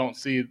honestly don't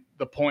see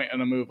the point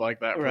in a move like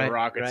that for the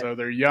Rockets. So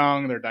they're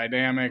young, they're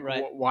dynamic.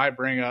 Why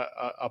bring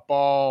a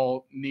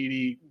ball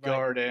needy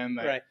guard in?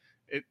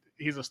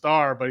 He's a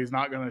star, but he's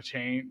not going to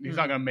change. He's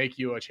not going to make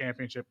you a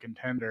championship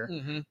contender.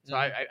 So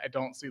I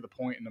don't see the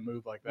point in a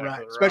move like that.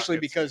 Right, especially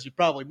because you're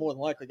probably more than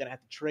likely going to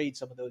have to trade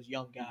some of those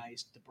young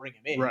guys to bring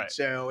him in. Right.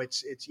 So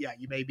it's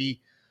you may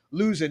be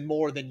losing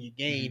more than you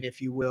gain,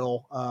 if you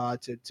will,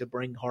 to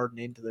bring Harden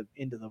into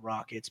the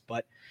Rockets.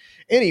 But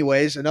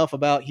anyways, enough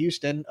about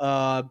Houston.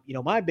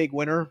 My big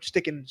winner,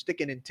 sticking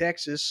in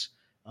Texas,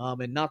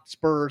 and not the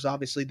Spurs.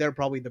 Obviously, they're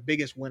probably the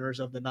biggest winners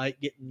of the night,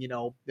 getting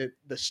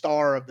the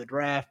star of the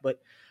draft.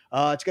 But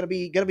it's gonna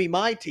be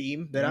my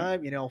team that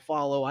I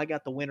follow. I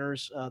got the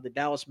winners, the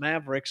Dallas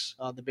Mavericks,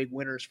 the big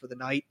winners for the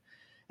night,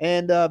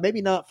 and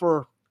maybe not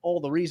for all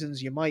the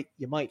reasons you might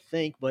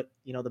think, but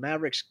the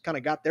Mavericks kind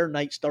of got their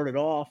night started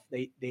off.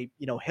 They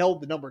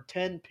held the number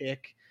 10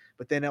 pick,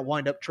 but then it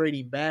wind up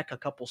trading back a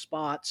couple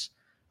spots.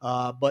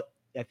 But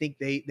I think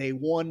they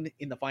won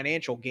in the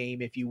financial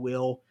game, if you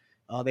will.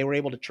 They were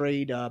able to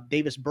trade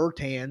Davis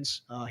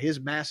Bertans, his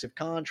massive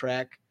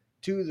contract,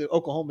 to the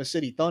Oklahoma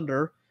City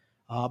Thunder.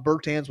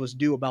 Bertans was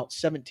due about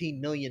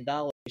 $17 million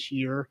this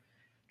year.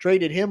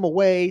 Traded him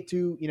away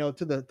to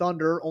the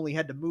Thunder, only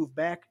had to move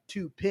back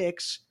 2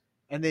 picks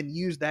and then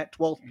use that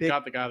 12th pick.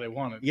 Got the guy they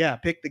wanted. Yeah,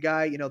 pick the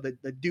guy,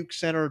 the Duke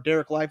center,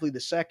 Derek Lively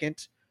II,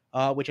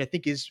 which I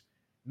think is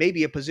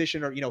maybe a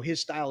position or, his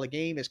style of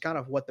game is kind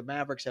of what the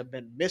Mavericks have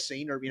been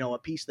missing, or, a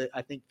piece that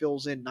I think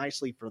fills in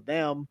nicely for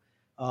them.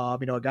 A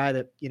guy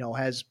that,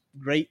 has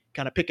great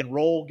kind of pick and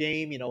roll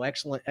game,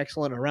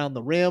 excellent around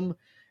the rim,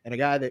 and a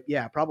guy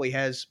that, probably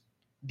has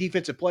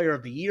defensive player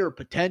of the year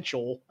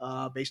potential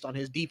based on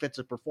his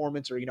defensive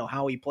performance or,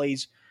 how he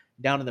plays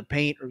down in the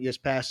paint or this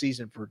past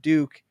season for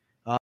Duke.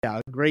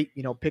 A great,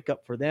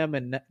 pickup for them,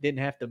 and didn't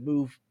have to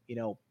move,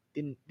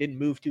 didn't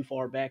move too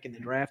far back in the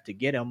draft to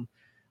get him.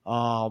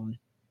 And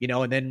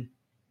then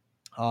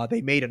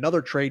they made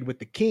another trade with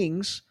the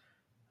Kings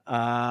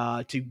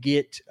to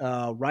get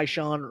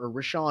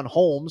Richaun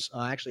Holmes,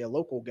 actually a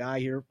local guy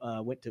here,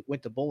 went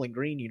to Bowling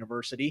Green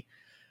University,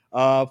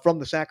 from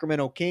the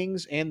Sacramento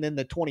Kings, and then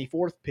the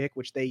 24th pick,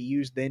 which they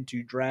used then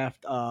to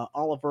draft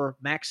Oliver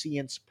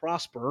Maxience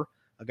Prosper,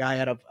 a guy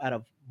out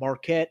of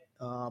Marquette,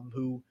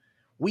 who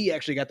we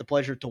actually got the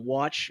pleasure to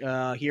watch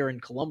here in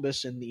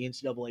Columbus in the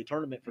NCAA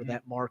tournament for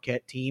that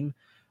Marquette team.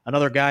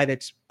 Another guy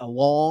that's a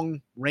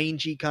long,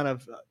 rangy kind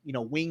of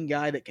wing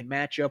guy that can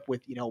match up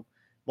with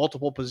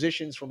multiple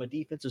positions from a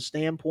defensive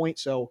standpoint.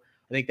 So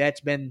I think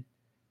that's been,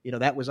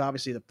 that was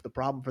obviously the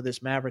problem for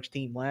this Mavericks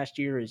team last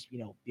year is,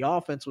 the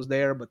offense was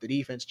there, but the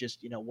defense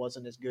just,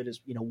 wasn't as good as,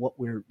 what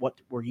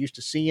we're used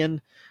to seeing.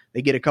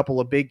 They get a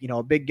couple of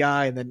a big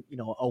guy and then,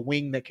 a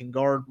wing that can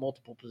guard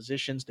multiple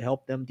positions to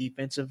help them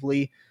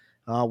defensively.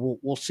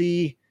 We'll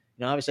see.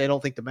 Obviously I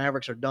don't think the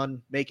Mavericks are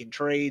done making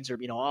trades or,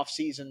 off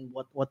season,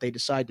 what they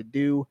decide to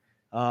do.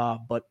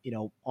 But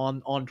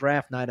on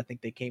draft night, I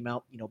think they came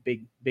out,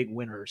 big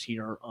winners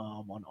here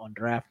on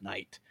draft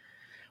night.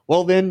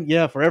 Well, then,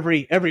 for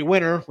every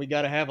winner, we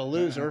got to have a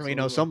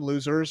loser. Some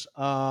losers.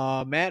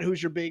 Matt,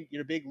 who's your big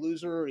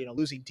loser?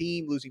 Losing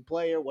team, losing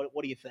player.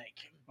 What do you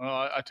think?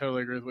 Well, I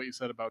totally agree with what you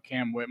said about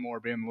Cam Whitmore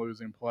being the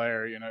losing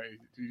player. You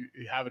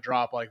have a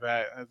drop like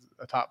that as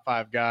a top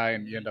 5 guy,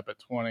 and you end up at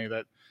 20.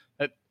 That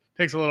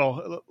takes a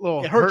little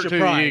it hurts hurt your to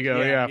pride. the ego.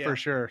 Yeah, Yeah, for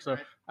sure. So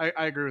right.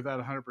 I agree with that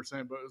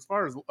 100%. But as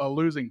far as a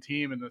losing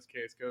team in this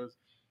case goes,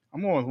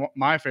 I'm going with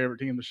my favorite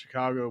team, the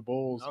Chicago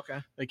Bulls. Okay.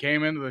 They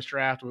came into this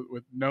draft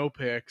with no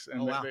picks,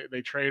 and wow.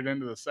 they traded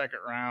into the second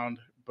round.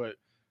 But,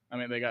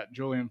 they got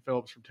Julian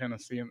Phillips from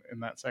Tennessee in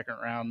that second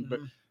round. Mm-hmm. But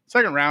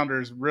second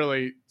rounders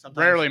really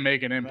rarely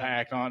make an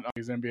impact on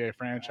these NBA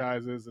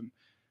franchises. And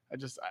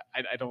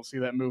I don't see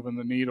that moving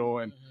the needle.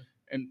 And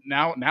and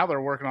now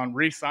they're working on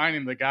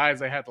re-signing the guys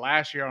they had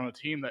last year on a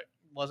team that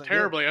wasn't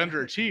terribly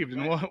underachieved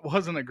and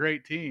wasn't a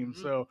great team.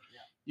 Mm-hmm. So,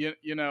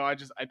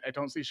 I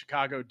don't see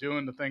Chicago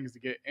doing the things to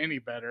get any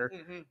better.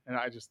 Mm-hmm. And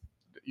I just,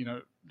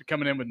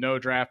 coming in with no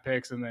draft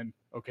picks and then,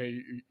 okay,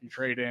 you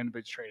trade in, but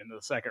you trade into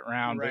the second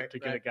round to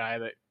get a guy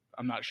that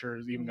I'm not sure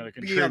is even going to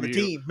contribute. Be on the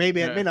team.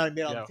 Maybe it may not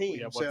be on the team.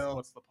 Yeah,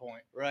 what's the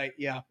point? Right,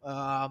 yeah.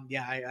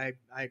 I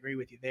agree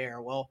with you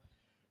there. Well,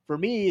 for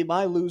me,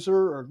 my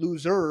loser or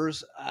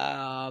losers,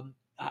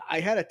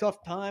 I had a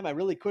tough time. I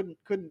really couldn't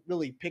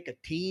really pick a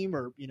team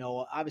or,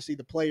 obviously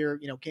the player,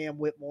 Cam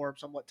Whitmore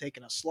somewhat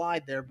taking a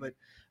slide there, but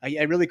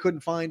I really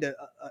couldn't find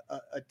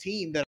a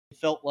team that I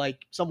felt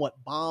like somewhat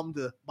bombed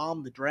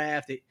the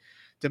draft.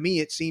 To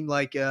me, it seemed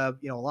like, a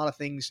lot of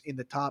things in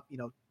the top,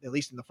 at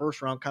least in the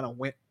first round kind of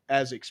went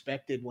as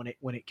expected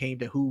when it came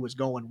to who was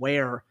going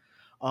where.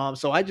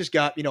 So I just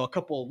got, a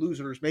couple of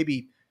losers,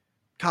 maybe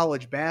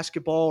college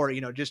basketball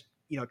or, just,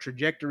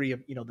 trajectory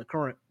of, the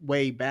current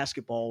way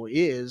basketball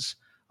is.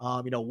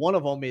 One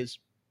of them is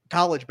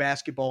college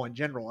basketball in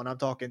general, and I'm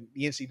talking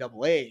the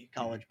NCAA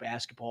college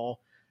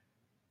basketball.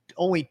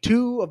 Only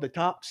 2 of the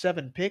top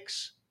 7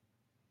 picks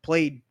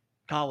played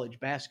college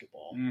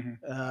basketball.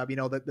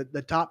 Mm-hmm.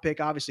 The top pick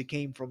obviously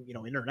came from,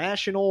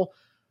 international.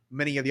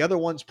 Many of the other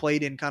ones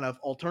played in kind of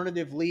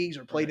alternative leagues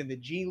or played in the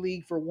G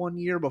League for 1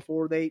 year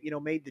before they,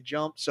 made the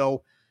jump.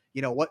 So,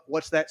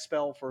 what's that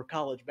spell for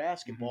college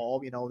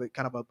basketball? Mm-hmm. That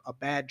kind of a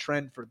bad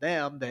trend for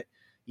them that,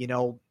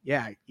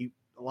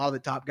 a lot of the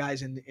top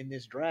guys in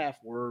this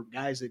draft were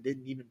guys that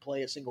didn't even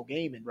play a single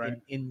game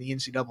in the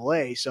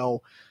NCAA.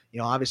 So,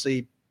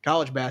 obviously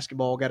college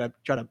basketball got to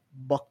try to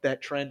buck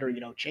that trend or,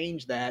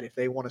 change that if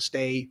they want to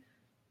stay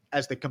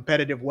as the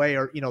competitive way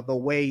or, the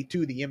way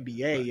to the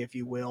NBA, if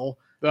you will.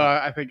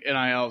 I think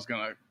NIL is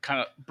going to kind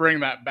of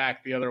bring that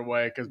back the other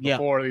way because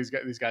before these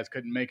guys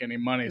couldn't make any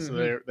money. Mm-hmm.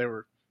 So they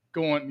were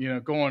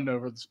going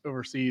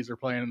overseas or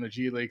playing in the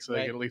G League so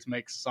they could at least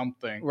make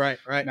something. Right.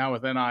 Now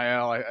with NIL,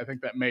 I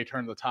think that may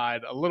turn the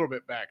tide a little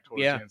bit back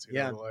towards the NCAA.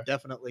 Yeah,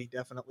 definitely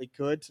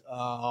could.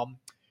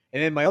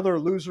 And then my other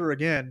loser,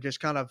 again, just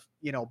kind of,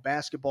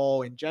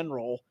 basketball in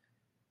general,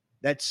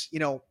 that's,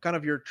 kind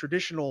of your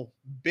traditional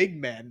big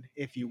men,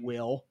 if you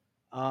will.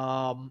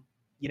 A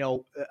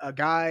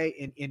guy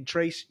in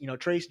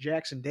Trace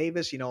Jackson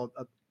Davis,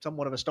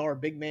 somewhat of a star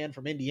big man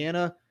from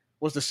Indiana,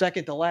 was the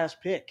second to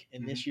last pick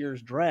in this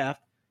year's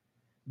draft.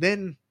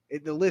 Then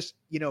the list,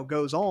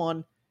 goes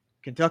on.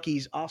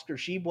 Kentucky's Oscar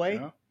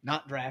Tshiebwe,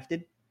 not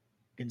drafted.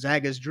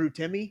 Gonzaga's Drew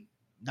Timme,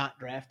 not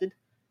drafted.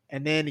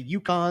 And then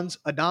UConn's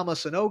Adama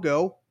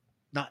Sanogo,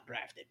 not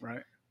drafted.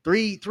 Right.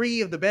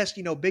 Three of the best,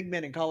 big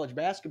men in college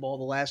basketball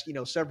the last,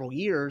 several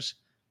years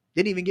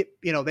didn't even get,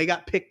 they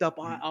got picked up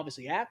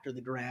obviously after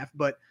the draft,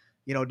 but,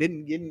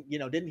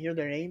 didn't hear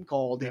their name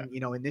called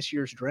in this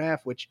year's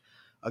draft, which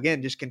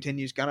again, just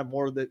continues kind of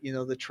more the,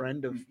 the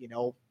trend of,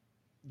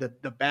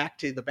 the back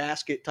to the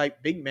basket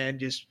type big men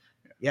just,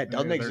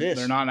 doesn't exist.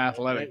 They're not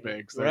athletic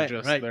bigs. They're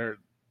just,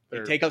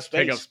 they take up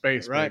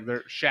space. Right. Big.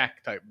 They're Shaq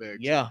type bigs.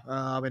 Yeah.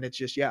 And it's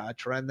just, a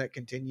trend that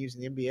continues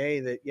in the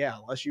NBA that,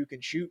 unless you can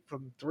shoot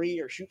from three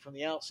or shoot from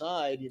the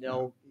outside,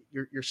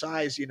 your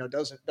size,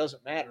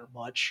 doesn't matter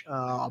much.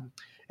 And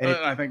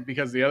I think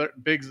because the other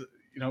bigs,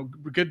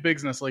 good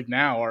bigs in this league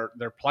now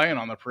they're playing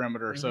on the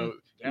perimeter. So,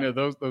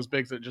 those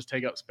bigs that just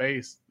take up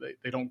space,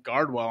 they don't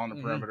guard well on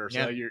the perimeter.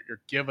 So you're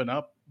giving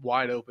up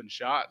wide open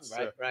shots.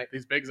 Right.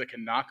 These bigs that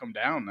can knock them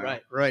down now.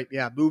 Right.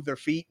 Yeah. Move their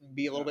feet and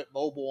be a little bit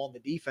mobile on the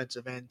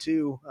defensive end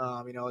too.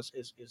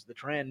 Is the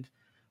trend.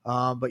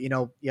 But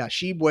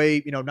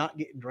Tshiebwe, not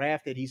getting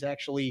drafted. He's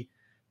actually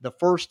the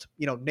first,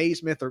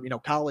 Naismith or,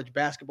 college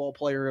basketball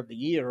player of the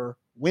year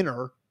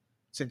winner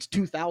since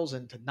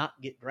 2000 to not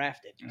get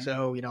drafted. Mm-hmm.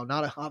 So,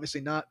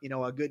 obviously not,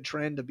 a good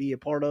trend to be a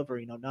part of,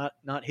 or,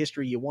 not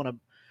history you want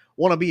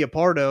to be a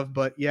part of.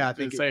 But I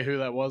think say who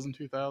that was in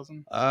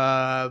 2000.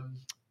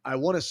 I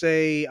want to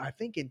say, I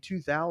think in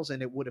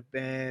 2000 it would have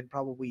been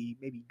probably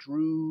maybe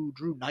Drew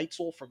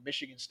Neitzel from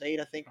Michigan State.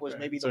 I think was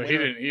maybe the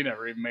winner. He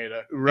never even made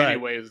any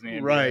waves in the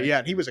NBA. Right. Yeah.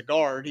 And he was a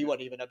guard. He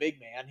wasn't even a big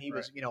man. He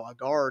was, a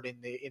guard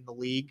in the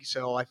league.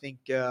 So I think,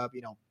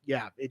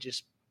 it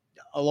just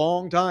a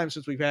long time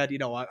since we've had,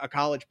 a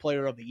college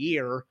player of the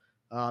year,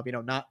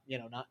 not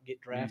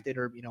get drafted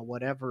or,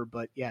 whatever.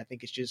 But I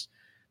think it's just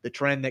the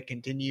trend that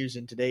continues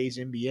in today's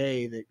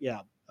NBA that,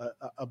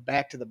 a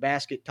back to the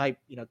basket type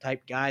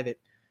guy that,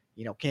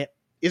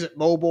 isn't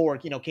mobile or,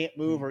 can't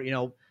move or,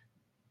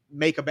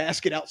 make a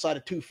basket outside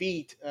of 2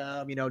 feet,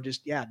 not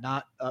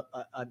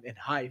in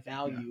high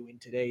value in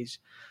today's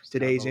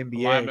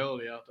NBA.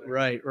 Liability out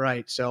there.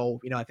 Right.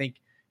 So, I think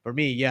for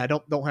me, I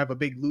don't have a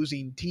big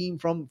losing team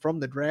from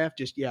the draft.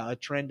 Just, a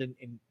trend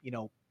in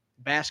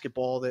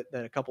basketball that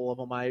a couple of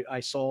them I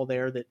saw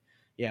there that,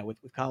 with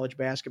college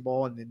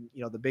basketball and then,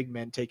 the big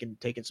men taking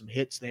some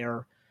hits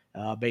there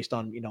based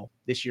on,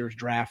 this year's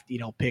draft,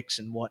 picks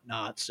and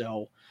whatnot.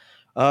 So,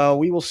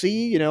 we will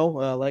see,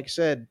 like I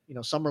said,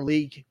 summer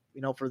league,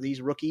 for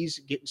these rookies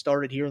getting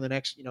started here in the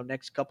next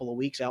couple of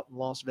weeks out in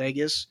Las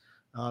Vegas,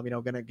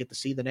 going to get to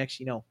see the next,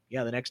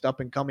 the next up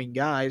and coming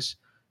guys.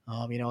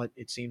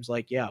 It seems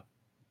like, the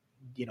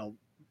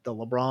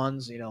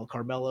LeBrons,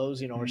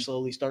 Carmelos, are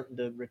slowly starting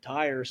to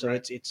retire. So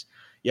it's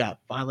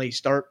finally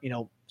start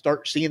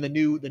seeing the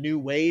new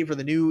wave or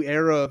the new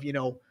era of,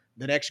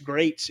 the next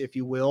greats, if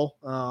you will.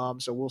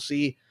 So we'll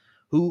see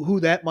who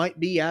that might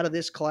be out of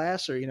this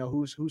class or,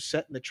 who's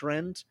setting the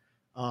trend,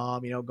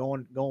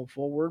 going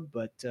forward.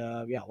 But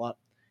a lot,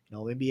 the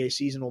NBA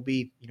season will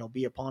be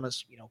upon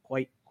us,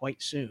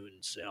 quite soon.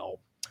 So,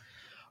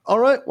 all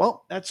right.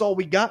 Well, that's all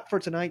we got for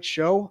tonight's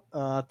show.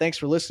 Thanks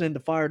for listening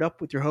to Fired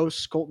Up with your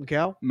hosts, Colton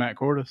Cow, Matt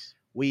Cordis.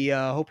 We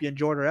hope you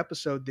enjoyed our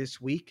episode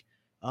this week.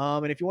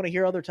 And if you want to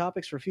hear other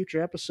topics for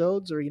future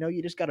episodes, or,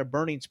 you just got a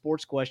burning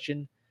sports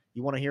question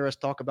you want to hear us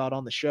talk about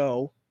on the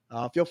show,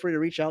 feel free to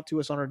reach out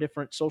to us on our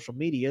different social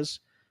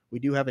medias. We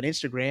do have an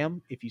Instagram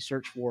if you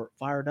search for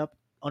Fired Up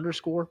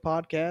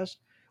 _podcast,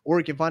 or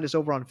you can find us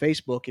over on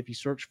Facebook if you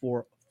search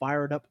for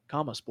Fired Up,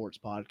 Sports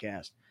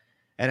Podcast.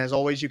 And as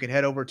always, you can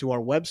head over to our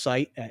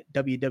website at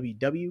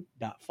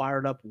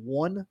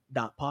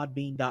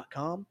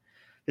www.firedup1.podbean.com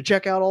to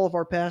check out all of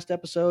our past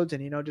episodes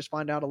and, just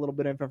find out a little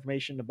bit of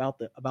information about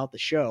the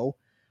show.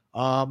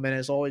 And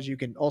as always, you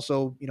can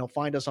also,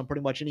 find us on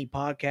pretty much any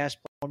podcast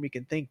platform you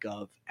can think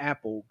of: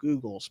 Apple,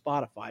 Google,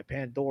 Spotify,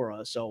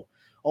 Pandora. So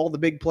all the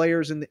big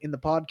players in the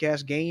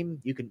podcast game,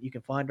 you can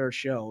find our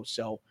show.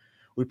 So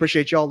we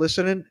appreciate y'all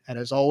listening. And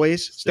as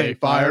always, stay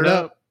fired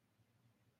up.